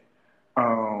day.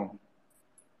 Um,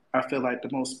 I feel like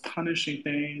the most punishing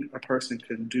thing a person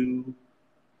can do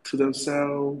to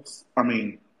themselves, I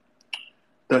mean,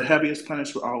 the heaviest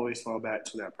punishment will always fall back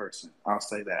to that person. I'll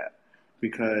say that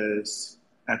because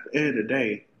at the end of the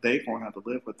day, they're going to have to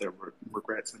live with their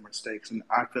regrets and mistakes. And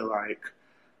I feel like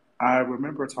I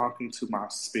remember talking to my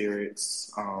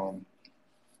spirits,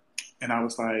 and I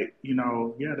was like,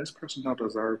 yeah, this person don't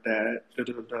deserve that. Da,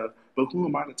 da, da, da. But who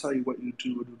am I to tell you what you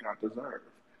do or do not deserve?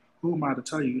 Who am I to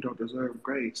tell you you don't deserve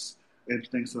grace? And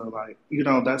things are like,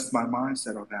 that's my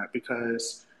mindset on that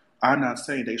because I'm not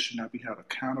saying they should not be held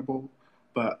accountable,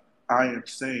 but I am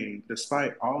saying,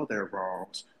 despite all their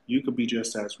wrongs, you could be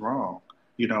just as wrong,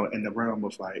 in the realm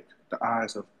of like the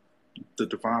eyes of the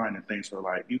divine and things are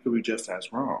like, you could be just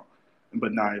as wrong,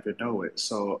 but not even know it.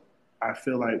 So I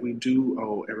feel like we do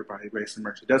owe everybody grace and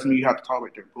mercy. Doesn't mean you have to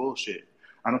tolerate their bullshit.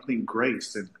 I don't think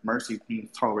grace and mercy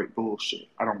means tolerate bullshit.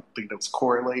 I don't think those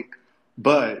correlate.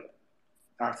 But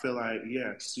I feel like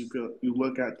yes, you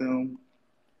look at them.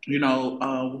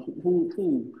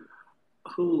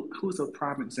 Who's a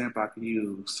prime example I could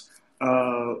use?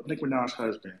 Nicki Minaj's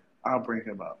husband. I'll bring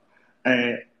him up,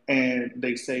 and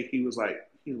they say he was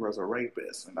a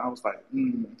rapist, and I was like,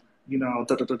 da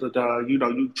da da da da,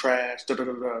 you trash, da da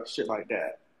da da, shit like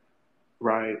that,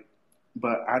 right?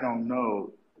 But I don't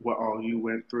know what all you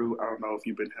went through. I don't know if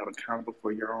you've been held accountable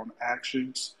for your own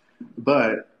actions,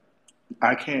 but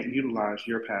I can't utilize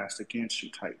your past against you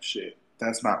type shit.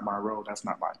 That's not my role. That's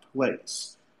not my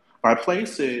place. My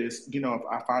place is, if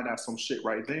I find out some shit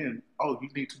right then, oh, you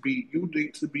need to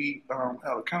be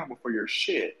held accountable for your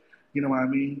shit. You know what I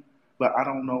mean? But I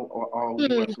don't know all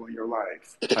you went through in your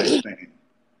life type thing.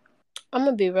 I'm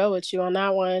gonna be real with you on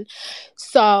that one.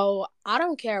 So I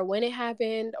don't care when it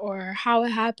happened or how it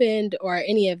happened or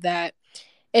any of that.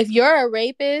 If you're a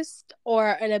rapist or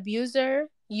an abuser,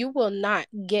 you will not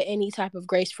get any type of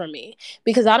grace from me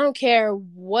because I don't care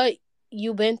what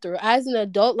you've been through. As an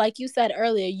adult, like you said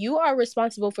earlier, you are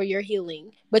responsible for your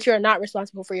healing, but you're not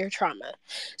responsible for your trauma.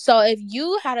 So if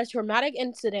you had a traumatic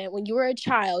incident when you were a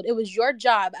child, it was your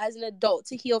job as an adult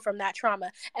to heal from that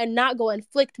trauma and not go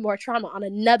inflict more trauma on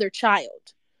another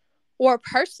child or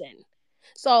person.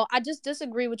 So I just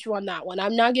disagree with you on that one.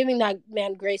 I'm not giving that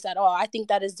man grace at all. I think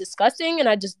that is disgusting and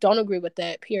I just don't agree with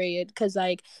that, period. Because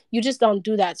like you just don't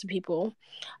do that to people.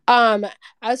 Um,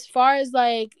 as far as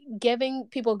like giving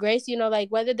people grace, like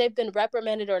whether they've been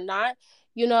reprimanded or not,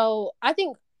 I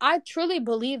think I truly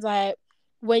believe that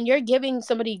when you're giving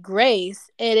somebody grace,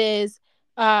 it is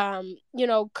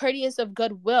courteous of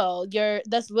goodwill.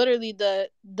 That's literally the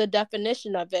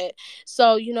definition of it.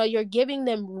 So you're giving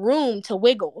them room to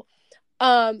wiggle.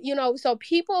 So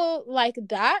people like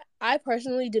that, I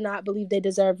personally do not believe they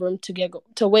deserve room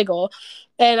to wiggle.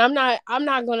 And I'm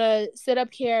not gonna sit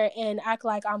up here and act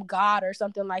like I'm God or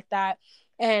something like that,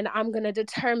 and I'm gonna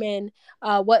determine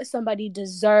what somebody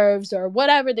deserves or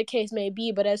whatever the case may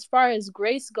be. But as far as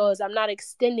grace goes, I'm not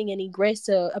extending any grace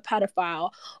to a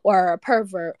pedophile or a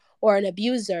pervert or an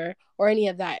abuser or any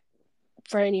of that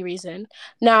for any reason.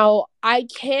 Now, I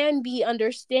can be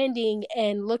understanding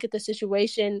and look at the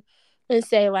situation and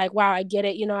say like, wow, I get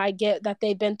it. I get that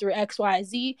they've been through X, Y,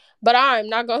 Z, but I'm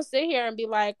not going to sit here and be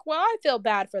like, well, I feel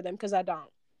bad for them because I don't.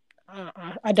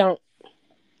 I don't.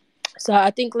 So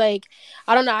I think like,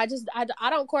 I don't know. I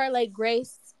don't correlate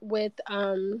grace with,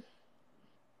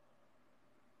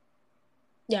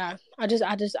 yeah, I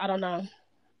don't know.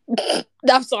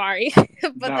 I'm sorry,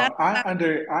 but No, that's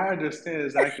I understand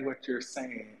exactly what you're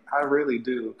saying. I really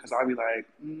do, because I'll be like,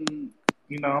 I'm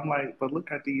like, but look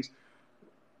at these.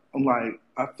 I'm like,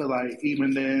 I feel like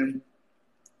even then,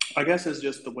 I guess it's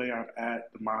just the way I'm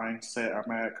at, the mindset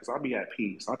I'm at, because I'll be at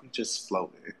peace. I'll be just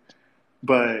floating.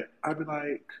 But I'd be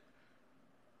like,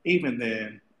 even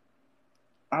then,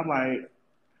 I'm like,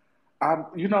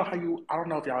 you know how I don't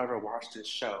know if y'all ever watched this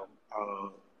show,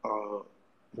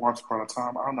 Once Upon a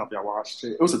Time. I don't know if y'all watched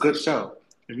it. It was a good show.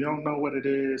 If you don't know what it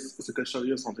is, it's a good show.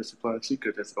 It's on Disney Plus. You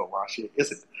could just go watch it.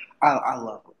 I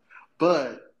love it.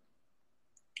 But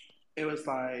it was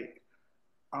like,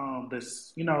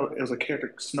 this, it was a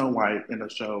character Snow White in the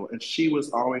show, and she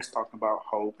was always talking about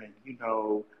hope, and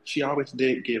she always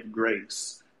did give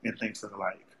grace and things of the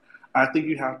like. I think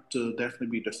you have to definitely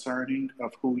be discerning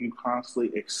of who you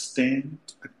constantly extend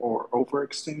or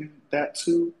overextend that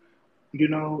to,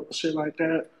 shit like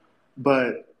that.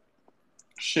 But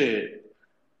shit,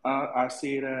 I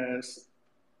see it as,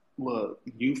 look,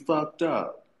 you fucked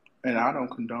up. And I don't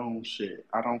condone shit.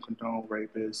 I don't condone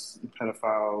rapists,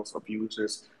 pedophiles,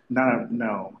 abusers.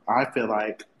 No. I feel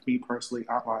like, me personally,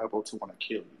 I'm liable to want to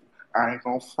kill you. I ain't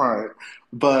gonna front.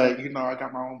 But, I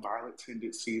got my own violent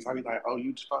tendencies. I be like, oh,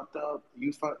 you fucked up?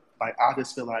 You fucked? Like, I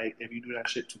just feel like if you do that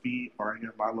shit to me or any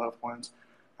of my loved ones,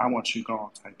 I want you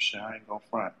gone type shit. I ain't gonna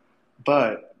front.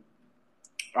 But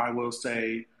I will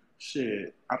say,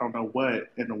 shit, I don't know what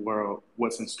in the world,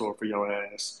 what's in store for your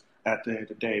ass at the end of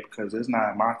the day because it's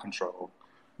not in my control.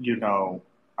 You know,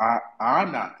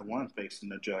 I'm not the one facing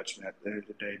the judgment at the end of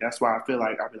the day. That's why I feel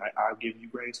like I'll be like, I'll give you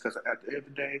grace because at the end of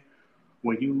the day,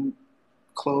 when you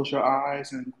close your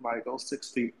eyes and like go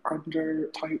 6 feet under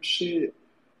type shit,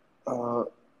 uh,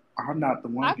 I'm not the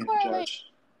one I getting correlate judged.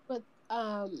 with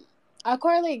I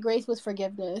correlate grace with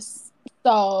forgiveness.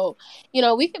 So,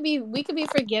 we could be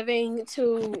forgiving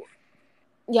to.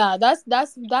 Yeah, that's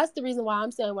the reason why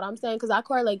I'm saying what I'm saying, because I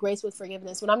correlate grace with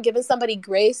forgiveness. When I'm giving somebody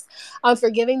grace, I'm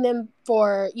forgiving them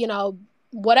for,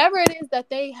 whatever it is that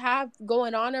they have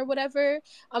going on or whatever.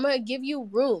 I'm going to give you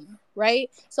room, right?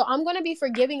 So I'm going to be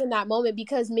forgiving in that moment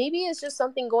because maybe it's just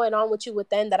something going on with you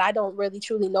within that I don't really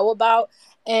truly know about.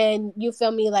 And you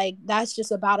feel me? Like that's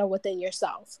just a battle within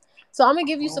yourself. So I'm going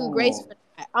to give you some grace for Oh,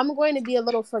 that. I'm going to be a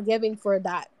little forgiving for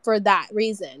that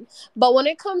reason. But when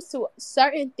it comes to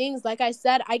certain things, like I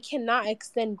said, I cannot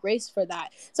extend grace for that.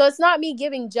 So it's not me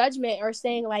giving judgment or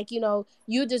saying like,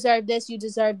 you deserve this, you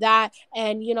deserve that,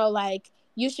 and like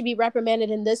you should be reprimanded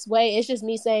in this way. It's just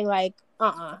me saying like,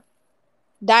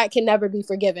 that can never be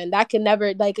forgiven. That can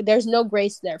never, like, there's no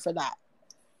grace there for that.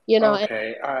 And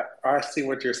okay. I see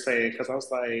what you're saying because I was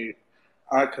like,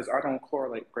 because I don't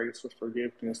correlate grace with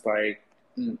forgiveness. Like,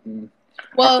 mm-mm. I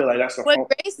well, feel like that's a what whole.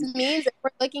 grace means, if we're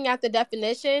looking at the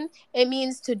definition, it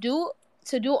means to do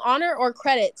honor or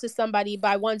credit to somebody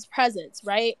by one's presence,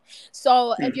 right?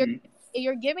 So Hmm. if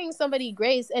you're giving somebody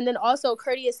grace and then also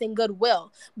courteous and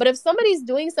goodwill. But if somebody's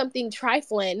doing something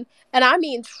trifling, and I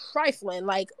mean trifling,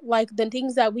 like the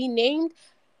things that we named,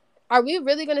 are we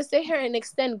really going to sit here and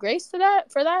extend grace to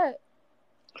that for that?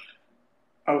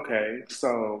 Okay,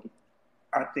 so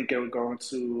I think it would go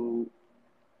into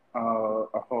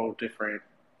a whole different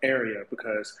area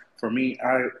because for me,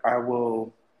 I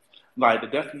will like the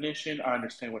definition. I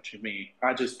understand what you mean.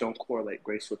 I just don't correlate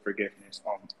grace with forgiveness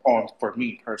on for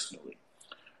me personally.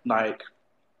 Like,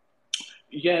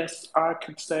 yes, I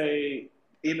could say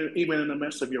even in the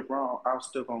midst of your wrong, I'm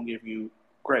still gonna give you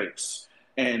grace.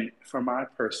 And from my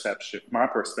perception, my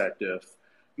perspective,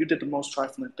 you did the most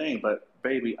trifling thing. But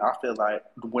baby, I feel like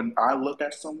when I look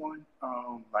at someone,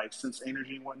 like sense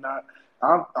energy and whatnot,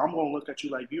 I'm gonna look at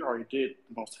you like you already did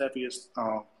the most heaviest.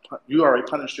 You already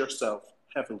punished yourself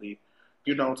heavily,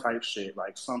 type shit.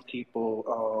 Like some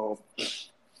people,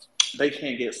 they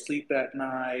can't get sleep at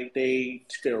night. They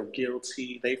feel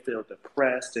guilty. They feel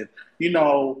depressed, and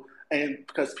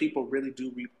because people really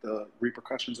do reap the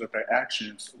repercussions of their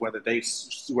actions, whether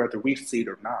we see it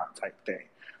or not, type thing.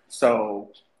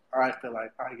 So I feel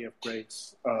like I give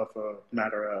grace of a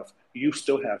matter of you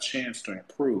still have chance to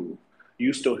improve.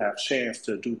 You still have chance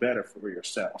to do better for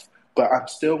yourself. But I'm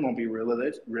still going to be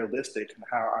realistic in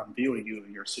how I'm viewing you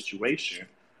in your situation.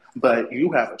 But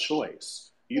you have a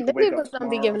choice. You Them can wake people up don't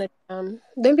be tomorrow. giving a damn.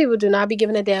 Them people do not be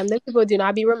giving a damn. Them people do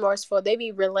not be remorseful. They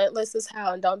be relentless as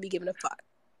hell and don't be giving a fuck.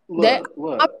 That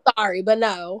Look, I'm look, sorry, but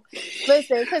no.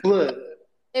 Listen, because look.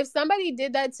 if somebody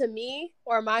did that to me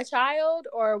or my child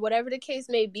or whatever the case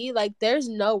may be, like there's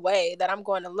no way that I'm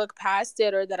going to look past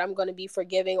it or that I'm going to be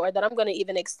forgiving or that I'm going to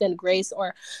even extend grace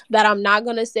or that I'm not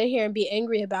going to sit here and be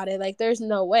angry about it. Like there's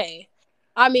no way.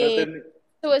 I But mean, then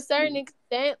to a certain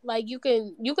extent, like you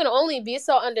can only be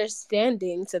so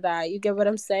understanding to that. You get what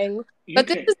I'm saying? you But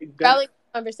this can is that derailing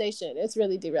the conversation. It's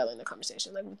really derailing the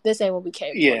conversation. Like this ain't what we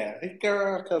came for. yeah,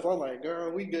 girl. Because I'm like,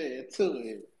 girl, we get into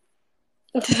it.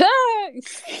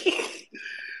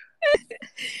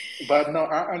 But no,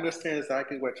 I understand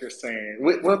exactly what you're saying.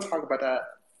 We'll talk about that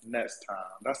next time.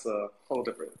 That's a whole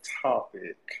different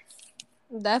topic.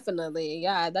 Definitely.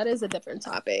 Yeah, that is a different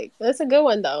topic. That's a good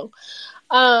one though.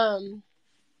 Um,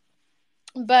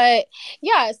 but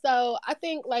yeah, so I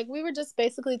think like we were just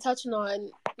basically touching on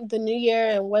the new year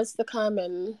and what's to come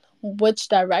and which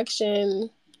direction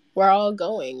we're all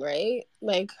going, right?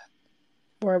 Like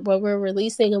or what we're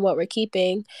releasing and what we're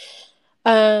keeping.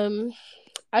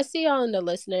 I see y'all in the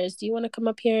listeners. Do you want to come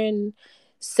up here and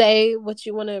say what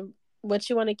you want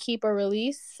to keep or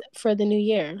release for the new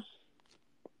year?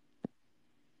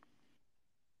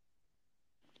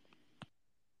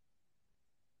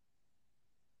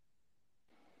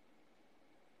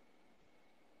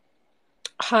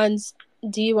 Hans,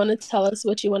 do you want to tell us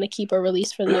what you want to keep or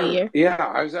release for the new year? Yeah,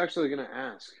 I was actually going to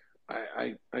ask.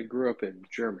 I grew up in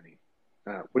Germany.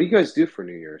 What do you guys do for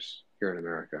New Year's here in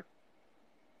America?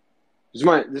 This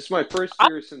is my first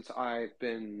year since I've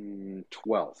been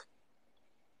 12.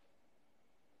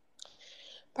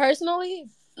 Personally,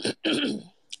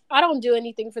 I don't do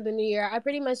anything for the new year. I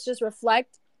pretty much just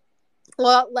reflect.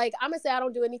 Well, like, I'm gonna say I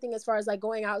don't do anything as far as like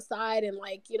going outside and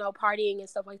like, partying and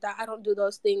stuff like that. I don't do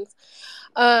those things.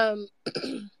 I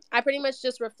pretty much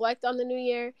just reflect on the new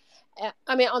year.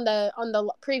 I mean, on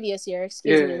the previous year,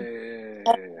 excuse me.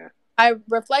 Yeah. I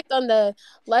reflect on the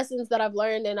lessons that I've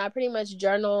learned, and I pretty much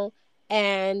journal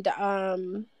and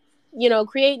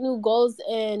create new goals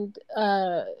and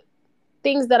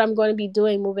things that I'm going to be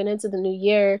doing moving into the new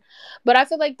year. But I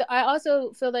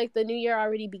also feel like the new year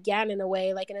already began in a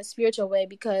way, like in a spiritual way,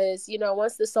 because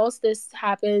once the solstice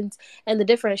happens and the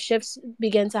different shifts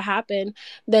begin to happen,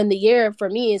 then the year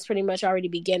for me is pretty much already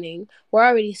beginning. We're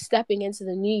already stepping into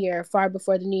the new year far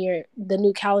before the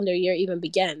new calendar year even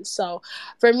begins. So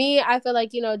for me, I feel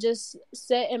like just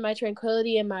sit in my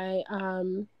tranquility and my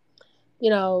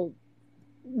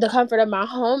the comfort of my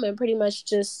home and pretty much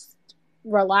just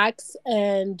relax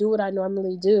and do what I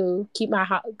normally do. Clean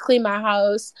my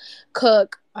house,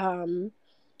 cook,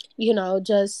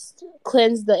 just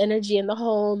cleanse the energy in the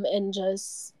home and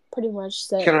just pretty much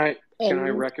sit. Can I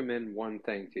recommend one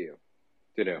thing to you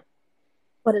to do?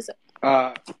 What is it?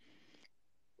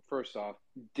 First off,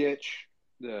 ditch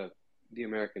the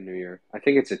American New Year. I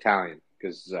think it's Italian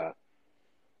because I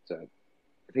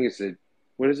think it's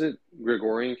what is it?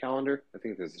 Gregorian calendar? I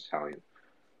think that's Italian.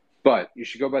 But you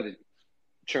should go by the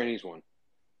Chinese one.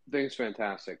 I think it's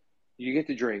fantastic. You get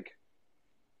to drink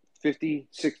 50,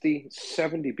 60,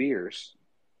 70 beers,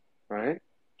 right?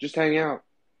 Just hang out.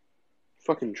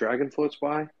 Fucking dragon floats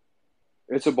by.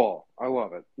 It's a ball. I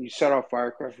love it. You set off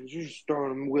firecrackers. You're just throwing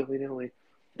them willy-nilly.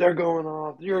 They're going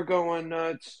off. You're going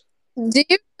nuts. Do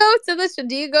you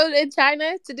go in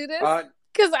China to do this?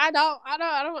 Because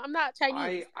I'm not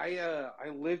Chinese. I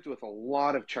lived with a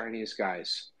lot of Chinese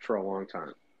guys for a long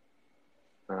time.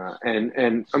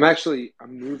 And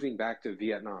I'm moving back to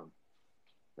Vietnam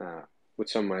with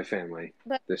some of my family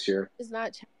this year. It's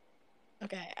not China.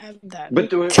 Okay, I'm done.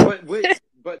 But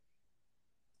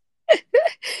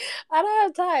I don't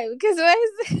have time because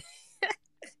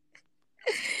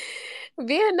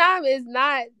Vietnam is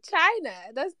not China.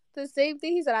 That's the same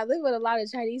thing he said. I live with a lot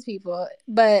of Chinese people,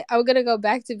 but I'm gonna go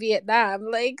back to Vietnam.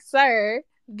 Like, sir,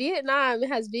 Vietnam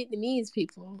has Vietnamese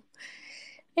people.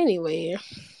 Anyway,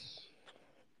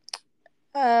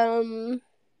 I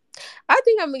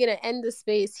think I'm gonna end the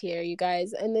space here, you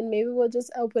guys, and then maybe we'll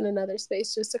just open another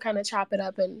space just to kind of chop it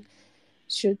up and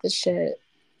shoot the shit.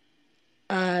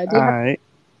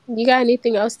 You got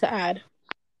anything else to add?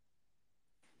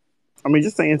 I mean,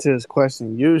 just to answer this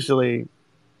question, usually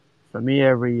for me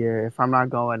every year, if I'm not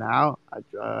going out,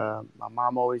 my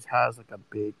mom always has like a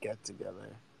big get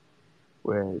together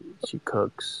where she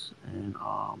cooks and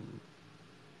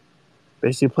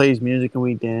basically plays music and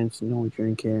we dance, we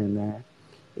drink here and there.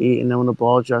 Eat, and then when the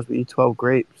ball drops, we eat 12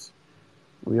 grapes.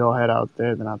 We all head out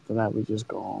there, then after that we just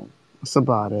go home. That's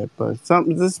about it. But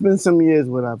there's been some years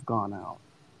where I've gone out.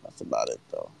 That's about it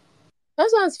though. That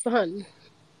sounds fun.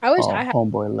 I wish I had.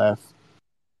 Homeboy left.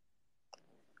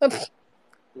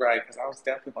 Right, because I was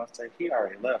definitely going to say he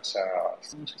already left, child. As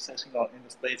soon as she said she's going to end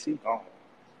the space, he's gone.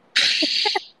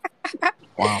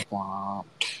 Womp womp.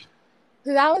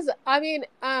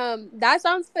 That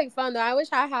sounds like fun though. I wish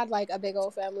I had like a big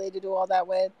old family to do all that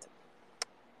with.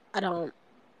 I don't.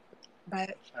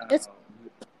 But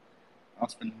I'll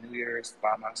spend New Year's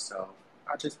by myself.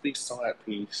 I'll just be so at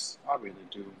peace. I really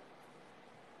do.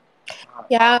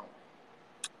 Yeah.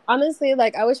 Honestly,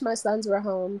 like, I wish my sons were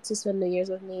home to spend New Year's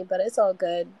with me, but it's all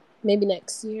good. Maybe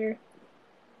next year.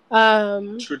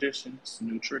 New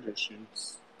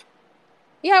traditions.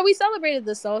 Yeah, we celebrated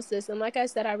the solstice, and like I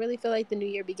said, I really feel like the new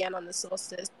year began on the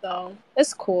solstice, so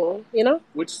it's cool, you know?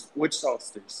 Which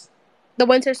solstice? The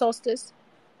winter solstice.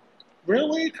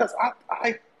 Really? Because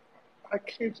I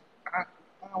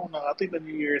don't know. I think the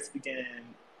New Year's began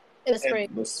in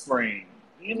the spring.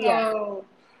 You know,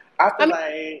 I feel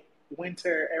like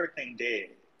winter, everything dead.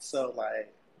 So,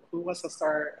 like, who wants to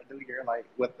start a new year like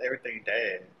with everything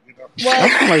dead? You know? Well,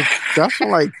 That's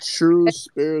when like true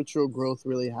spiritual growth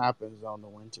really happens on the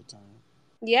winter time.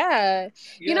 yeah,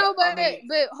 Yeah, I mean,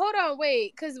 but hold on,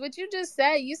 wait, because what you just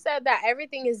said, you said that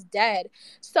everything is dead.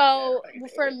 yeah, So everything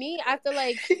for me, I feel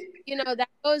like that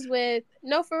goes with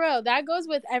no, for real, that goes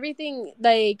with everything,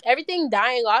 like everything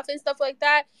dying off and stuff like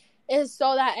that, is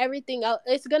so that everything else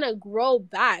it's gonna grow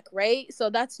back, right? So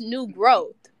that's new dead.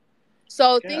 growth.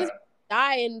 So things Yeah,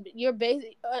 die, and you're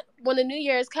basically when the new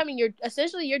year is coming, you're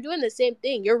doing the same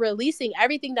thing. You're releasing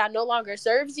everything that no longer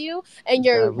serves you, and That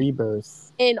you're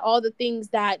rebirth. in all the things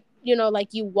that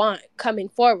like you want coming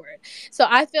forward. So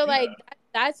I feel yeah, like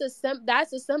that's a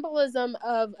symbolism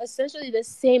of essentially the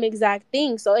same exact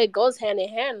thing. So it goes hand in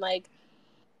hand, like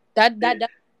it, but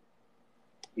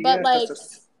yeah, because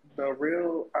like the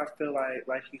real, I feel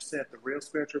like you said, the real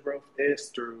spiritual growth is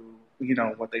through,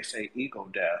 what they say, ego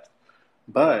death.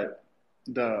 But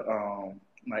the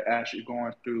like as you're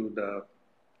going through the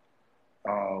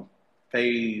uh,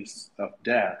 phase of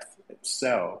death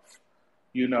itself,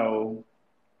 you know,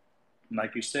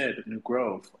 like you said, the new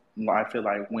growth. I feel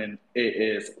like when it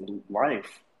is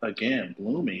life again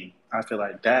blooming, I feel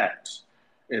like that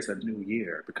is a new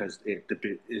year because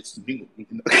it's new.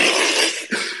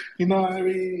 You know what I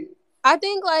mean? I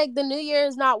think like the new year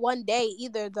is not one day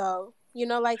either, though.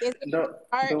 Like No,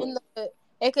 start no, in the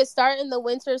it could start in the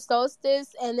winter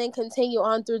solstice and then continue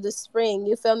on through the spring.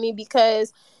 You feel me?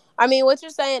 Because I mean, what you're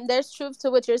saying, there's truth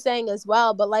to what you're saying as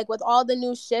well. But like with all the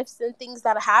new shifts and things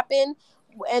that happen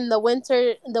in the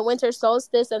winter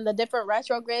solstice and the different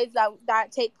retrogrades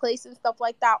that take place and stuff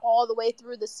like that, all the way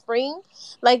through the spring,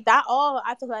 like that, all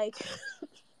I feel like,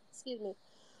 excuse me.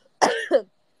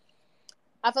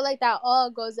 I feel like that all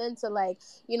goes into like,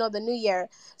 the new year.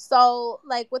 So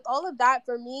like with all of that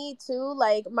for me too,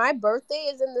 like my birthday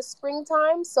is in the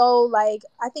springtime. So like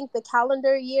I think the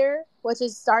calendar year, which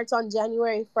is starts on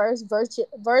January 1st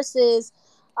versus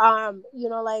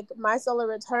like my solar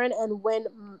return, and when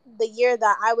the year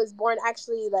that I was born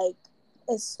actually like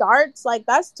it starts, like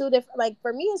that's two different, like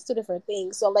for me it's two different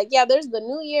things. So like yeah, there's the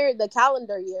new year, the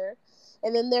calendar year,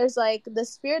 and then there's like the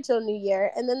spiritual new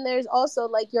year, and then there's also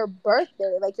like your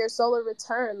birthday, like your solar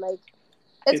return, like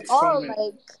it's it's so all many.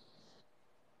 like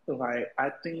Like I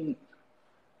think,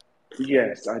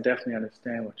 yes, I definitely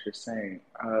understand what you're saying.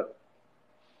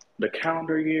 The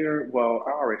calendar year, well,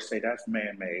 I already say that's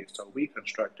man-made, so we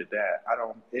constructed that. I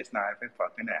don't. It's not even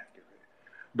fucking accurate,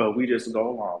 but we just go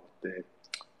along with it.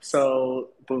 So,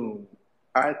 boom.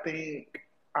 I think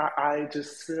I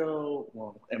just feel,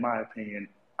 well, in my opinion,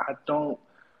 I don't.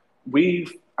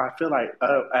 I feel like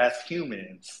as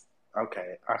humans,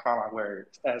 okay, I found my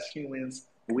words. As humans,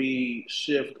 we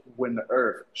shift when the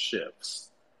earth shifts.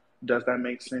 Does that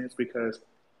make sense? Because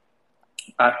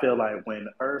I feel like when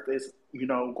Earth is,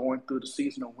 going through the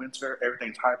season of winter,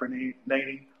 everything's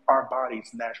hibernating, our bodies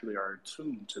naturally are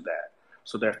attuned to that.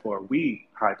 So therefore, we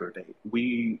hibernate.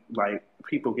 Like,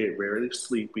 people get rarely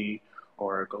sleepy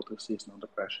or go through seasonal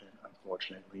depression,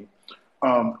 unfortunately.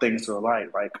 Things are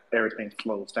like everything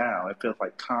slows down. It feels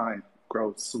like time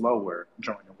grows slower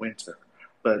during the winter,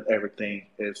 but everything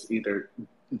is either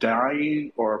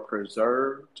dying or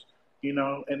preserved, in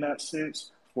that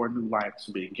sense, for new life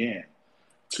to begin.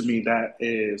 To me, that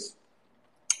is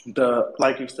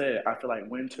like you said, I feel like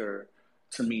winter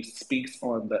to me speaks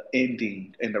on the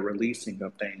ending and the releasing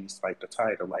of things, like the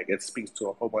title. Like it speaks to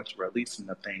a whole bunch of releasing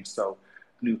of things, so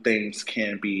new things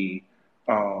can be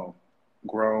um,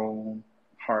 grown,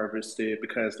 harvested.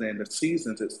 Because then the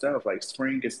seasons itself, like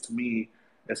spring is to me,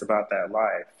 it's about that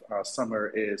life.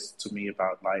 Summer is to me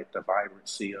about like the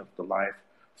vibrancy of the life,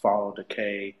 fall,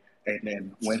 decay, and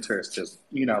then winter is just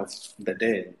the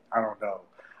dead. I don't know.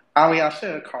 I mean, I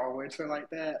shouldn't call winter like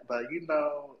that, but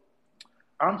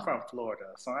I'm from Florida,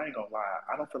 so I ain't gonna lie.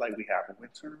 I don't feel like we have a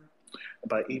winter,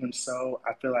 but even so,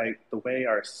 I feel like the way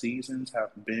our seasons have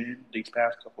been these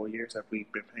past couple of years, that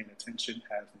we've been paying attention,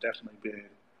 has definitely been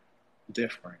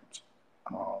different.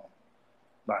 Um,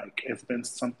 like it's been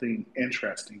something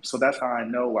interesting. So that's how I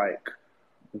know, like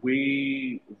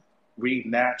we we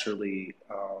naturally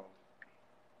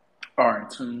are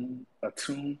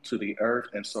attuned to the earth.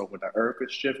 And so when the earth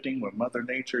is shifting, when Mother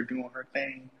Nature doing her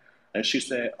thing, and she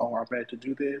said, "Oh, I'm ready to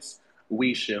do this,"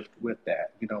 we shift with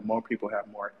that. More people have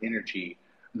more energy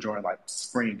during like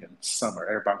spring and summer.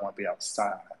 Everybody want to be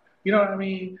outside. You know what I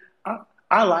mean?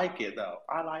 I like it though.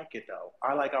 I like it though.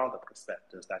 I like all the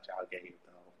perspectives that y'all gave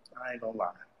though. I ain't gonna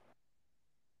lie.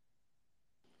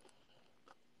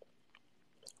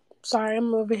 sorry,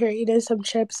 I'm over here eating some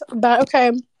chips. But okay,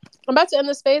 I'm about to end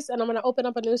the space and I'm gonna open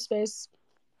up a new space.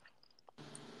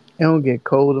 It don't get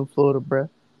cold in Florida, bruh.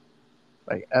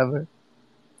 like ever.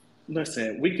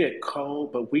 Listen, we get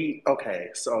cold, but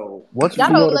so Once we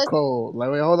Y'all go to let's cold, like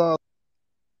wait, hold on.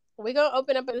 we're gonna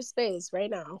open up a space right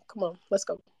now. Come on, let's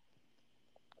go.